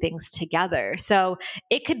 3 things together? So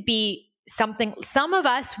it could be something, some of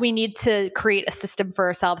us, we need to create a system for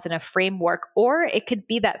ourselves and a framework, or it could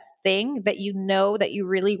be that thing that that you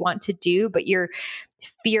really want to do, but you're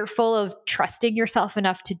fearful of trusting yourself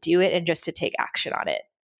enough to do it and just to take action on it.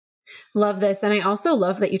 Love this. And I also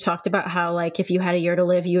love that you talked about how, like, if you had a year to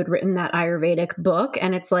live, you had written that Ayurvedic book.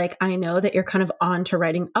 And it's like, I know that you're kind of on to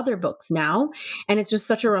writing other books now. And it's just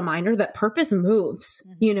such a reminder that purpose moves,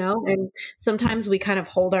 and sometimes we kind of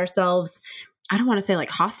hold ourselves, I don't want to say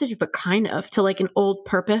like hostage, but kind of to like an old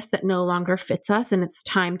purpose that no longer fits us. And it's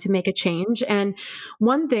time to make a change. And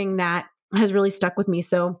one thing that has really stuck with me.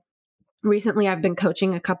 So recently, I've been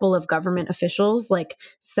coaching a couple of government officials, like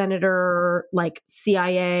senator, like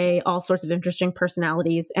CIA, all sorts of interesting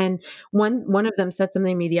personalities. And one of them said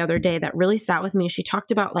something to me the other day that really sat with me. She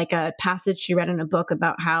talked about like a passage she read in a book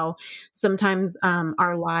about how sometimes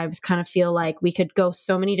our lives kind of feel like we could go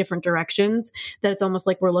so many different directions that it's almost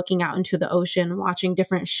like we're looking out into the ocean, watching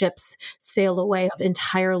different ships sail away of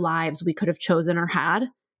entire lives we could have chosen or had,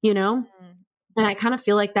 And I kind of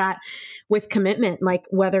feel like that with commitment, like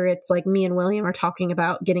whether it's like me and William are talking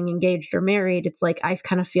about getting engaged or married, it's like I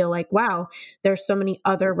kind of feel like, wow, there's so many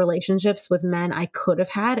other relationships with men I could have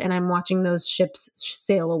had. And I'm watching those ships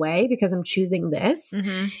sail away because I'm choosing this.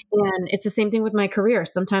 Mm-hmm. And it's the same thing with my career.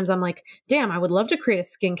 Sometimes I'm like, damn, I would love to create a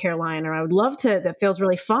skincare line, or I would love to, that feels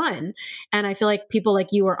really fun. And I feel like people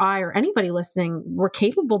like you or I or anybody listening, we're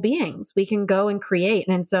capable beings. We can go and create.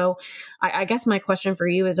 And so I guess my question for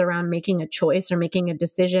you is around making a choice or making a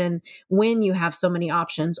decision when you have so many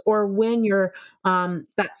options, or when you're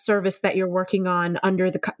that service that you're working on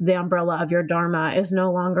under the umbrella of your dharma is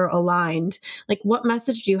no longer aligned. Like, what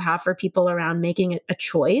message do you have for people around making it a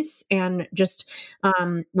choice and just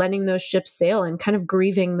letting those ships sail and kind of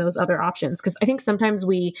grieving those other options? Because I think sometimes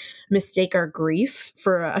we mistake our grief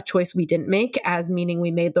for a choice we didn't make as meaning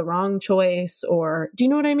we made the wrong choice. Or do you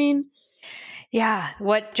know what I mean? Yeah.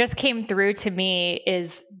 What just came through to me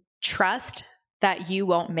is trust that you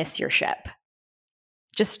won't miss your ship.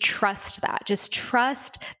 Just trust that. Just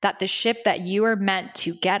trust that the ship that you are meant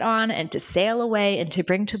to get on and to sail away and to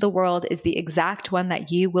bring to the world is the exact one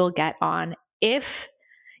that you will get on if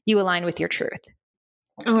you align with your truth.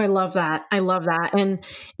 Oh, I love that. I love that. And,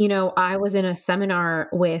 I was in a seminar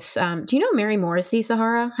with, do you know Mary Morrissey,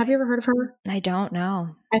 Sahara? Have you ever heard of her? I don't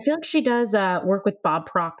know. I feel like she does work with Bob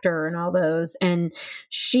Proctor and all those. And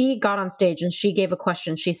she got on stage and she gave a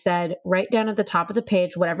question. She said, write down at the top of the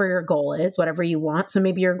page whatever your goal is, whatever you want. So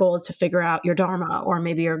maybe your goal is to figure out your dharma, or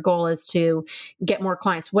maybe your goal is to get more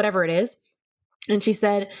clients, whatever it is. And she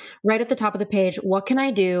said, right at the top of the page, what can I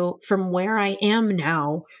do from where I am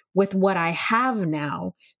now with what I have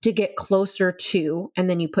now to get closer to, and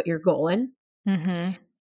then you put your goal in. Mm-hmm.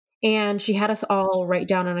 And she had us all write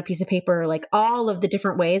down on a piece of paper, like all of the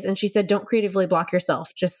different ways. And she said, don't creatively block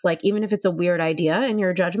yourself. Just like, even if it's a weird idea in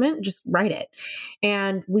your judgment, just write it.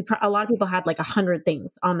 And a lot of people had like 100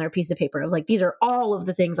 things on their piece of paper. Like, these are all of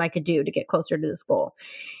the things I could do to get closer to this goal.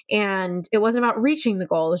 And it wasn't about reaching the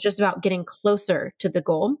goal. It was just about getting closer to the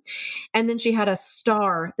goal. And then she had us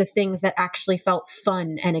star the things that actually felt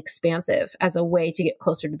fun and expansive as a way to get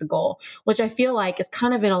closer to the goal, which I feel like is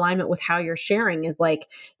kind of in alignment with how you're sharing, is like,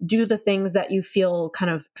 do the things that you feel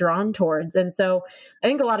kind of drawn towards. And so I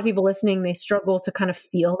think a lot of people listening, they struggle to kind of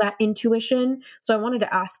feel that intuition. So I wanted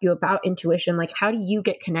to ask you about intuition. Like, how do you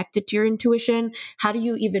get connected to your intuition? How do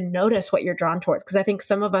you even notice what you're drawn towards? Because I think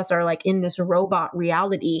some of us are like in this robot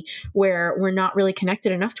reality where we're not really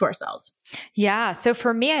connected enough to ourselves. Yeah. So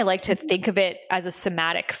for me, I like to think of it as a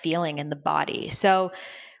somatic feeling in the body. So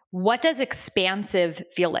what does expansive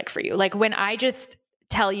feel like for you? Like, when I just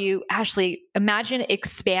tell you, Ashley, imagine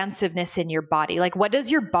expansiveness in your body. Like, what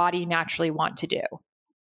does your body naturally want to do?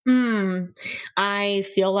 I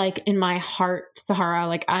feel like in my heart, Sahara,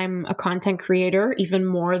 like I'm a content creator even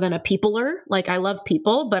more than a peopler. Like, I love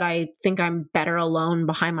people, but I think I'm better alone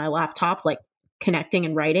behind my laptop, like connecting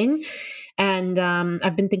and writing. And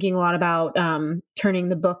I've been thinking a lot about turning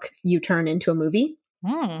the book U-Turn into a movie.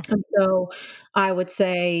 And so I would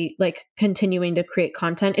say, like, continuing to create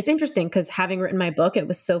content. It's interesting because having written my book, it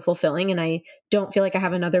was so fulfilling, and I don't feel like I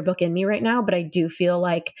have another book in me right now, but I do feel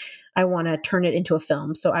like I want to turn it into a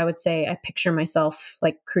film. So I would say I picture myself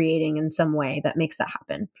like creating in some way that makes that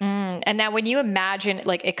happen. And now when you imagine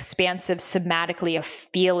like expansive somatically a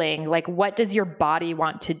feeling, like what does your body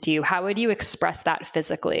want to do? How would you express that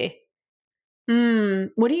physically?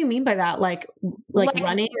 What do you mean by that? Like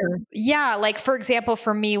running? Or? Yeah. Like, for example,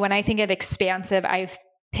 for me, when I think of expansive, I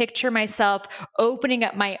picture myself opening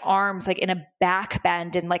up my arms, like in a back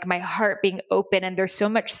bend, and like my heart being open, and there's so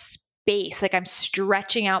much space. Like, I'm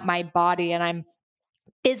stretching out my body and I'm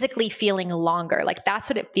physically feeling longer. Like, that's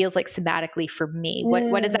what it feels like somatically for me.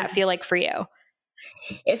 What does that feel like for you?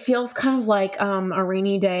 It feels kind of like a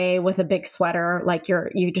rainy day with a big sweater. Like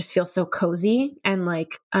you just feel so cozy and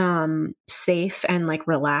like safe and like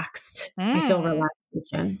relaxed. I feel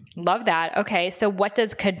relaxation. Love that. Okay. So what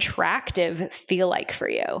does contractive feel like for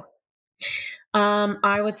you?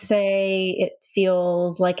 I would say it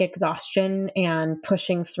feels like exhaustion and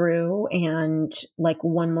pushing through and like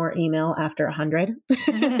one more email after 100.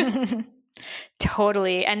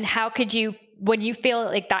 Totally. And how could you, when you feel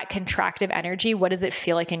like that contractive energy, what does it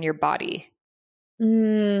feel like in your body?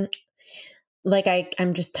 Like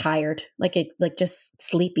I'm just tired, like just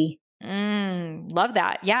sleepy. Love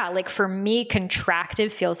that. Yeah. Like, for me,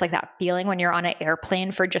 contractive feels like that feeling when you're on an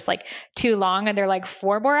airplane for just like too long and they're like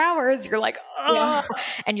 4 more hours. You're like, oh, yeah.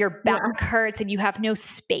 And your back hurts and you have no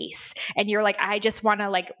space. And you're like, I just want to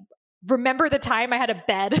like remember the time I had a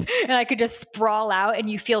bed and I could just sprawl out, and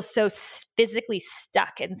you feel so physically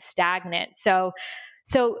stuck and stagnant. So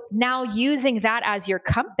So now using that as your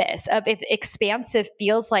compass of if expansive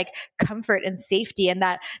feels like comfort and safety, and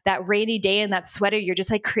that rainy day in that sweater, you're just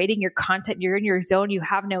like creating your content, you're in your zone, you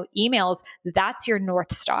have no emails, that's your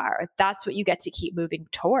North Star. That's what you get to keep moving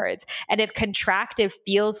towards. And if contractive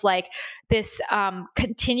feels like this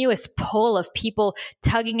continuous pull of people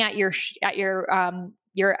tugging at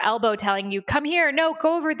your elbow telling you, come here, no,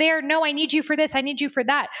 go over there, no, I need you for this, I need you for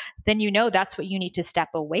that, then you know that's what you need to step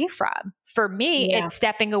away from. For me, it's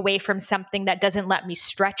stepping away from something that doesn't let me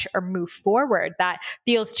stretch or move forward, that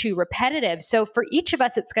feels too repetitive. So for each of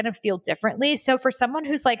us, it's going to feel differently. So for someone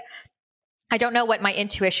who's like, I don't know what my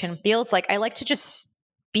intuition feels like, I like to just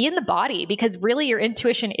be in the body, because really your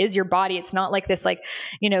intuition is your body. It's not like this, like,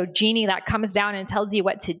 genie that comes down and tells you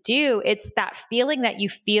what to do. It's that feeling that you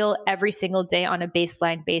feel every single day on a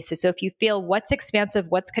baseline basis. So if you feel what's expansive,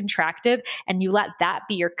 what's contractive, and you let that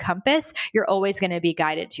be your compass, you're always going to be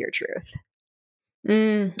guided to your truth.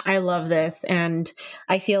 I love this. And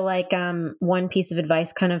I feel like one piece of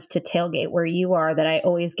advice kind of to tailgate where you are that I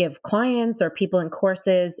always give clients or people in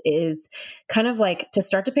courses is kind of like to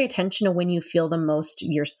start to pay attention to when you feel the most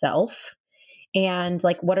yourself, and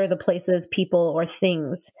like what are the places, people, or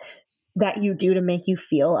things that you do to make you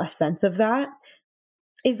feel a sense of that.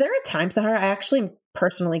 Is there a time, Sahara? I actually am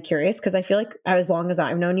personally curious, because I feel like as long as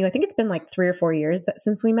I've known you, I think it's been like 3 or 4 years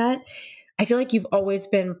since we met. I feel like you've always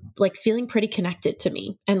been like feeling pretty connected to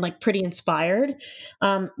me and like pretty inspired.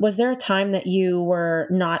 Was there a time that you were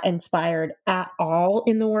not inspired at all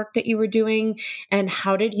in the work that you were doing? And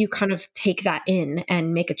how did you kind of take that in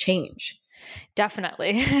and make a change?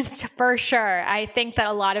 Definitely. For sure. I think that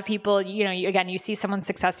a lot of people, again, you see someone's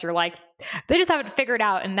success, you're like, they just haven't figured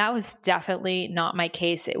out. And that was definitely not my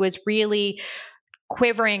case. It was really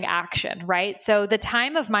quivering action, right? So the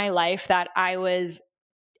time of my life that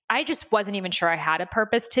I just wasn't even sure I had a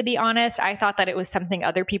purpose, to be honest. I thought that it was something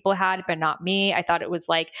other people had, but not me. I thought it was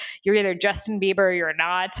like, you're either Justin Bieber or you're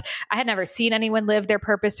not. I had never seen anyone live their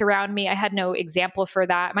purpose around me. I had no example for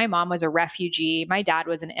that. My mom was a refugee. My dad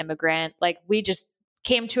was an immigrant. Like, we just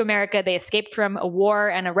came to America. They escaped from a war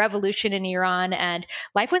and a revolution in Iran, and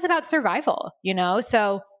life was about survival,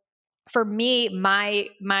 So for me,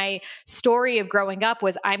 my story of growing up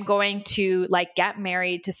was, I'm going to like get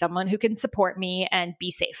married to someone who can support me and be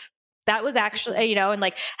safe. That was actually, and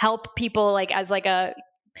like help people like as like a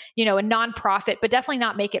nonprofit, but definitely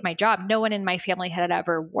not make it my job. No one in my family had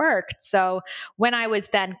ever worked. So when I was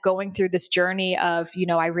then going through this journey of,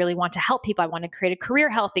 I really want to help people, I want to create a career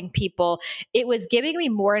helping people, it was giving me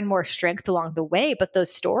more and more strength along the way. But those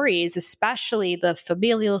stories, especially the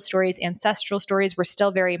familial stories, ancestral stories, were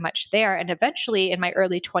still very much there. And eventually in my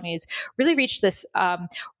early 20s, really reached this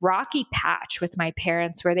rocky patch with my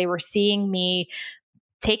parents where they were seeing me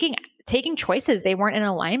taking choices they weren't in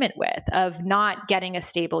alignment with, of not getting a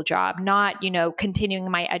stable job, not,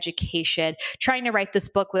 continuing my education, trying to write this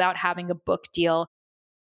book without having a book deal,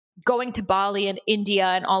 going to Bali and India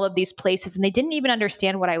and all of these places. And they didn't even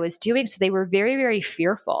understand what I was doing. So they were very, very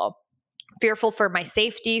fearful for my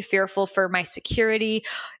safety, fearful for my security.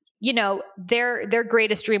 Their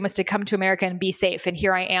greatest dream was to come to America and be safe. And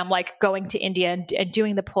here I am, like going to India and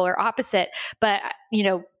doing the polar opposite. But,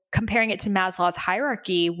 comparing it to Maslow's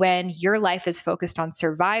hierarchy, when your life is focused on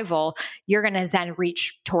survival, you're going to then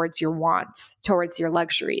reach towards your wants, towards your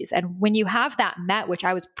luxuries. And when you have that met, which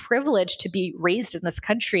I was privileged to be raised in this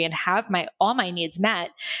country and have all my needs met,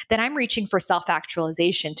 then I'm reaching for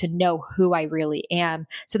self-actualization, to know who I really am.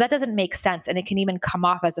 So that doesn't make sense. And it can even come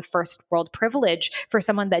off as a first world privilege for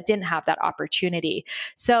someone that didn't have that opportunity.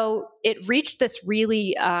 So it reached this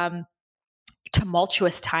really,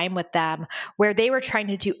 tumultuous time with them where they were trying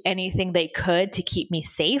to do anything they could to keep me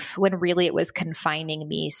safe, when really it was confining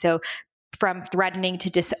me. So from threatening to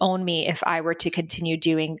disown me if I were to continue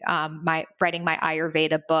doing writing my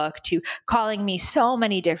Ayurveda book, to calling me so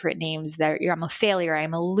many different names. I'm a failure,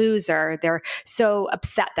 I'm a loser. They're so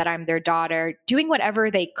upset that I'm their daughter, doing whatever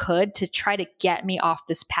they could to try to get me off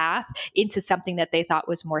this path into something that they thought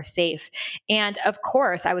was more safe. And of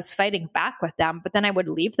course, I was fighting back with them, but then I would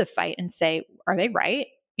leave the fight and say, are they right?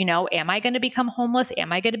 Am I going to become homeless?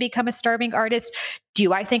 Am I going to become a starving artist?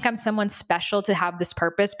 Do I think I'm someone special to have this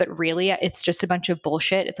purpose? But really, it's just a bunch of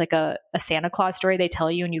bullshit. It's like a Santa Claus story they tell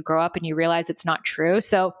you, and you grow up and you realize it's not true.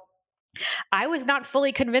 So I was not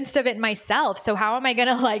fully convinced of it myself. So how am I going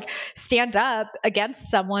to stand up against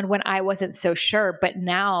someone when I wasn't so sure? But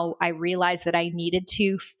now I realized that I needed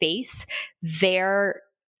to face their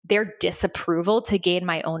their disapproval to gain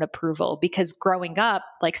my own approval. Because growing up,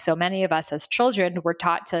 like so many of us as children, we're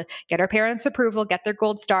taught to get our parents' approval, get their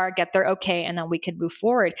gold star, get their okay, and then we can move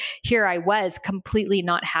forward. Here I was completely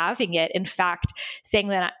not having it. In fact, saying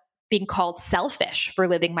that being called selfish for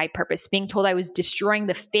living my purpose, being told I was destroying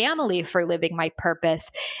the family for living my purpose.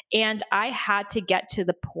 And I had to get to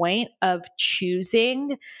the point of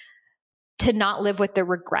choosing to not live with the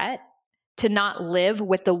regret, to not live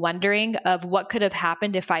with the wondering of what could have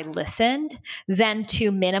happened if I listened, than to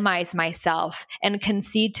minimize myself and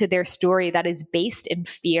concede to their story that is based in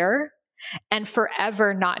fear and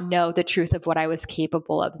forever not know the truth of what I was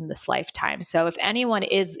capable of in this lifetime. So if anyone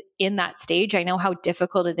is in that stage, I know how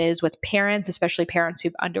difficult it is with parents, especially parents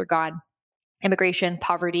who've undergone immigration,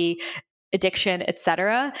 poverty, addiction,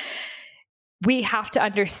 etc. We have to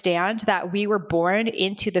understand that we were born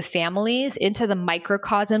into the families, into the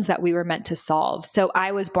microcosms that we were meant to solve. So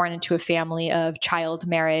I was born into a family of child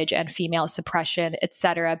marriage and female suppression,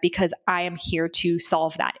 etc., because I am here to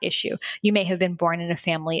solve that issue. You may have been born in a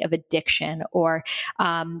family of addiction or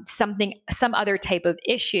some other type of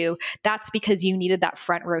issue. That's because you needed that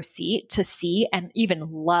front row seat to see and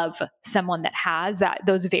even love someone that has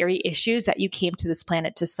those very issues that you came to this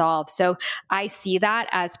planet to solve. So I see that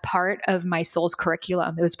as part of my soul's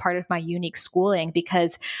curriculum. It was part of my unique schooling,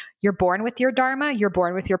 because you're born with your dharma, you're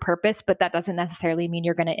born with your purpose, but that doesn't necessarily mean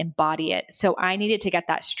you're going to embody it. So I needed to get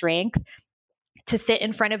that strength to sit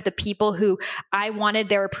in front of the people who I wanted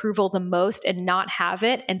their approval the most and not have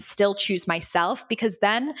it and still choose myself. Because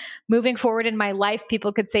then moving forward in my life,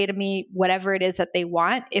 people could say to me whatever it is that they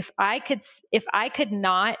want. If I could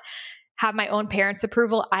not have my own parents'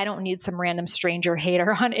 approval, I don't need some random stranger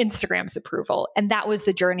hater on Instagram's approval. And that was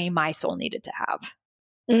the journey my soul needed to have.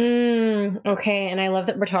 Okay. And I love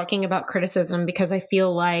that we're talking about criticism, because I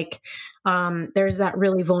feel like there's that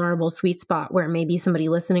really vulnerable sweet spot where maybe somebody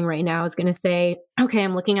listening right now is going to say, okay,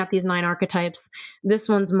 I'm looking at these 9 archetypes. This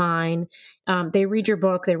one's mine. They read your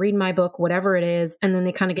book, they read my book, whatever it is. And then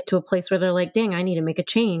they kind of get to a place where they're like, dang, I need to make a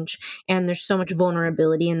change. And there's so much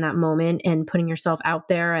vulnerability in that moment and putting yourself out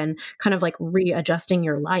there and kind of like readjusting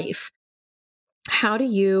your life.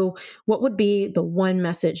 What would be the one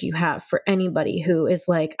message you have for anybody who is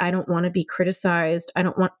like, I don't want to be criticized. I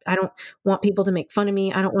don't want people to make fun of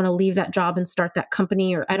me. I don't want to leave that job and start that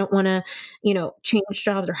company, or I don't want to, change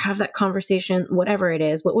jobs or have that conversation, whatever it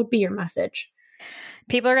is. What would be your message?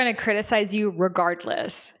 People are going to criticize you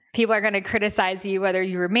regardless. People are going to criticize you whether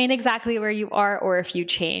you remain exactly where you are or if you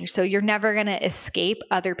change. So you're never going to escape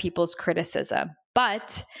other people's criticism.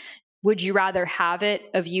 But would you rather have it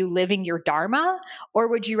of you living your dharma, or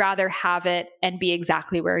would you rather have it and be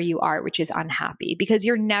exactly where you are, which is unhappy? Because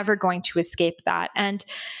you're never going to escape that. And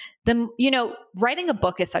writing a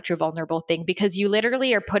book is such a vulnerable thing, because you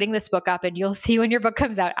literally are putting this book up, and you'll see when your book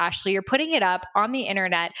comes out, Ashley, you're putting it up on the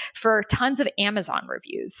internet for tons of Amazon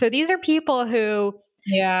reviews. So these are people who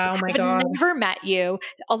have never met you.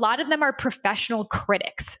 A lot of them are professional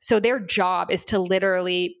critics. So their job is to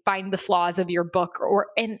literally find the flaws of your book,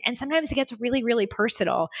 and sometimes it gets really, really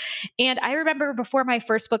personal. And I remember before my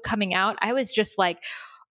first book coming out, I was just like,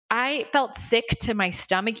 I felt sick to my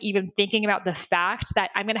stomach even thinking about the fact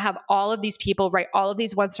that I'm going to have all of these people write all of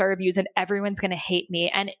these 1-star reviews and everyone's going to hate me.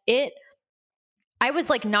 And I was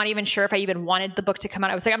like not even sure if I even wanted the book to come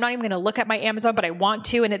out. I was like, I'm not even going to look at my Amazon, but I want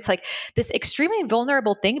to. And it's like this extremely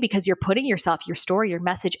vulnerable thing, because you're putting yourself, your story, your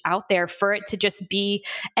message out there for it to just be,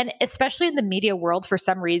 and especially in the media world, for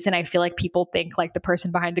some reason, I feel like people think like the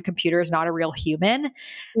person behind the computer is not a real human.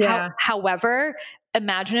 Yeah. However,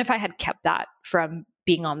 imagine if I had kept that from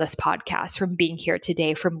being on this podcast, from being here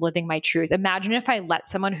today, from living my truth. Imagine if I let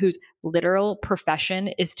someone whose literal profession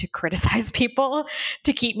is to criticize people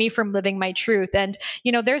to keep me from living my truth. And,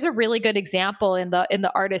 there's a really good example in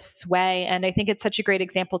the Artist's Way. And I think it's such a great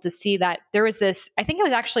example to see that there was this, I think it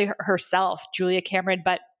was actually herself, Julia Cameron,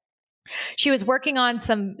 but she was working on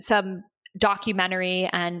some documentary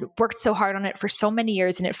and worked so hard on it for so many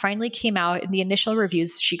years. And it finally came out, and the initial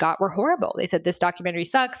reviews she got were horrible. They said, this documentary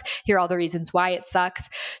sucks. Here are all the reasons why it sucks.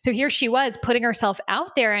 So here she was putting herself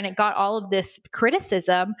out there, and it got all of this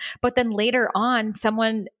criticism. But then later on,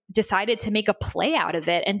 someone decided to make a play out of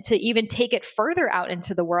it and to even take it further out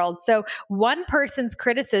into the world. So one person's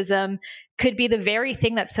criticism could be the very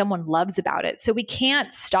thing that someone loves about it. So we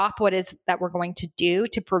can't stop what is that we're going to do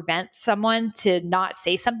to prevent someone to not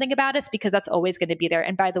say something about us, because that's always going to be there.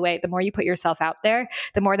 And by the way, the more you put yourself out there,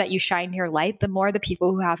 the more that you shine your light, the more the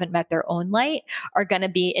people who haven't met their own light are going to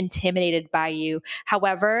be intimidated by you.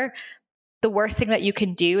 However, the worst thing that you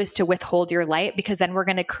can do is to withhold your light, because then we're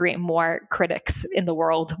going to create more critics in the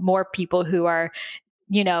world, more people who are,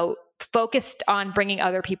 focused on bringing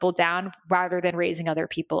other people down rather than raising other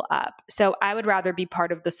people up. So I would rather be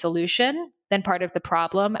part of the solution than part of the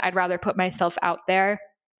problem. I'd rather put myself out there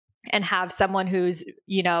and have someone who's,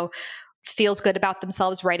 feels good about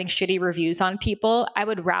themselves writing shitty reviews on people. I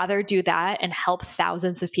would rather do that and help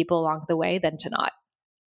thousands of people along the way than to not.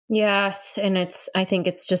 Yes. And I think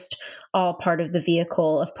it's just all part of the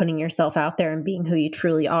vehicle of putting yourself out there and being who you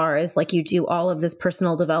truly are, is like you do all of this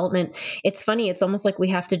personal development. It's funny. It's almost like we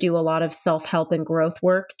have to do a lot of self-help and growth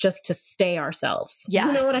work just to stay ourselves. Yes.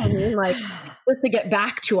 You know what I mean? Like just to get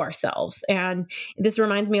back to ourselves. And this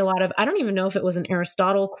reminds me a lot of, I don't even know if it was an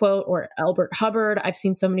Aristotle quote or Albert Hubbard. I've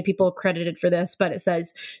seen so many people credited for this, but it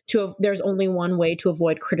says there's only one way to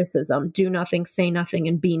avoid criticism: do nothing, say nothing,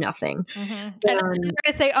 and be nothing. Mm-hmm. And I'm going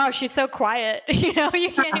to say, oh, she's so quiet. You can't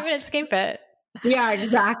even escape it. Yeah,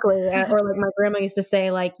 exactly. Or like my grandma used to say,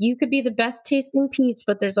 like, you could be the best tasting peach,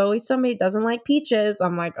 but there's always somebody who doesn't like peaches.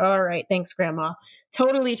 I'm like, all right, thanks, Grandma.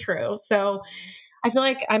 Totally true. So I feel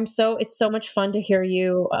like it's so much fun to hear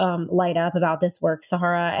you light up about this work,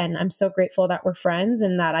 Sahara. And I'm so grateful that we're friends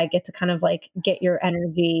and that I get to kind of like get your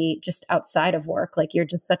energy just outside of work. Like you're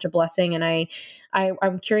just such a blessing. And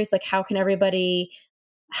I'm curious, like, how can everybody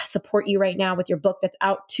support you right now with your book that's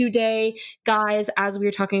out today? Guys, as we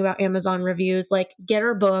were talking about Amazon reviews, like get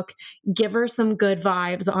her book, give her some good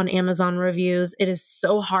vibes on Amazon reviews. It is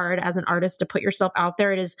so hard as an artist to put yourself out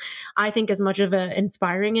there. It is, I think, as much of an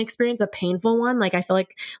inspiring experience, a painful one. Like I feel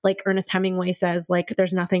like Ernest Hemingway says, like,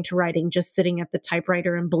 there's nothing to writing, just sitting at the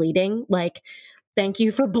typewriter and bleeding. Like, thank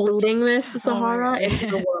you for bleeding this, Sahara, into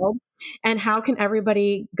the world. And how can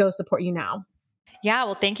everybody go support you now? Yeah,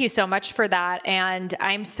 well, thank you so much for that. And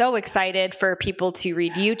I'm so excited for people to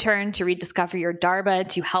read U-Turn, to rediscover your Dharma,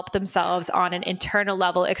 to help themselves on an internal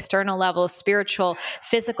level, external level, spiritual,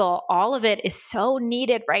 physical. All of it is so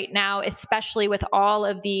needed right now, especially with all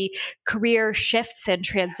of the career shifts and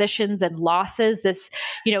transitions and losses. This,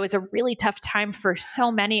 is a really tough time for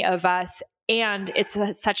so many of us. And it's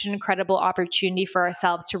such an incredible opportunity for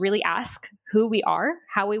ourselves to really ask who we are,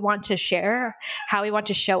 how we want to share, how we want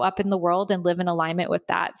to show up in the world and live in alignment with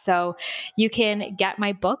that. So you can get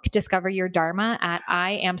my book, Discover Your Dharma, at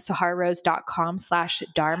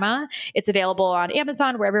iamsahararose.com/dharma. It's available on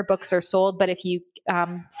Amazon, wherever books are sold. But if you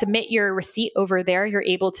submit your receipt over there, you're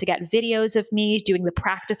able to get videos of me doing the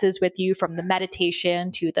practices with you, from the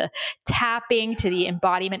meditation to the tapping to the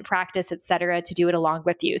embodiment practice, etc., to do it along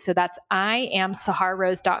with you. So that's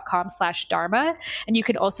iamsahararose.com/dharma. And you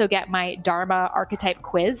can also get my Dharma archetype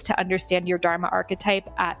quiz to understand your Dharma archetype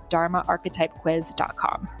at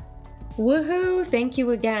dharmaarchetypequiz.com. Woohoo! Thank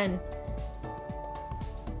you again.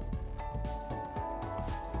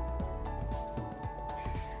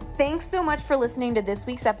 Thanks so much for listening to this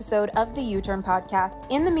week's episode of the U-Turn podcast.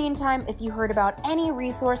 In the meantime, if you heard about any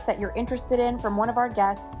resource that you're interested in from one of our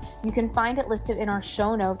guests, you can find it listed in our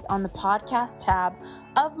show notes on the podcast tab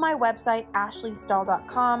of my website,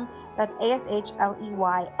 ashleystahl.com. That's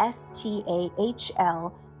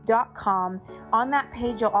AShleyStahl.com. On that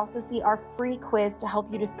page, you'll also see our free quiz to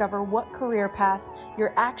help you discover what career path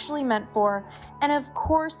you're actually meant for. And of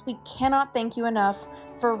course, we cannot thank you enough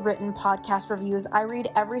for written podcast reviews. I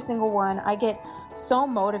read every single one. I get so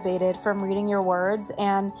motivated from reading your words,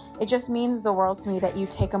 and it just means the world to me that you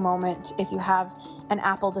take a moment, if you have an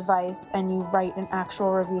Apple device, and you write an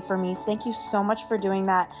actual review for me. Thank you so much for doing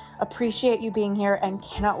that. Appreciate you being here and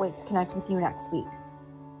cannot wait to connect with you next week.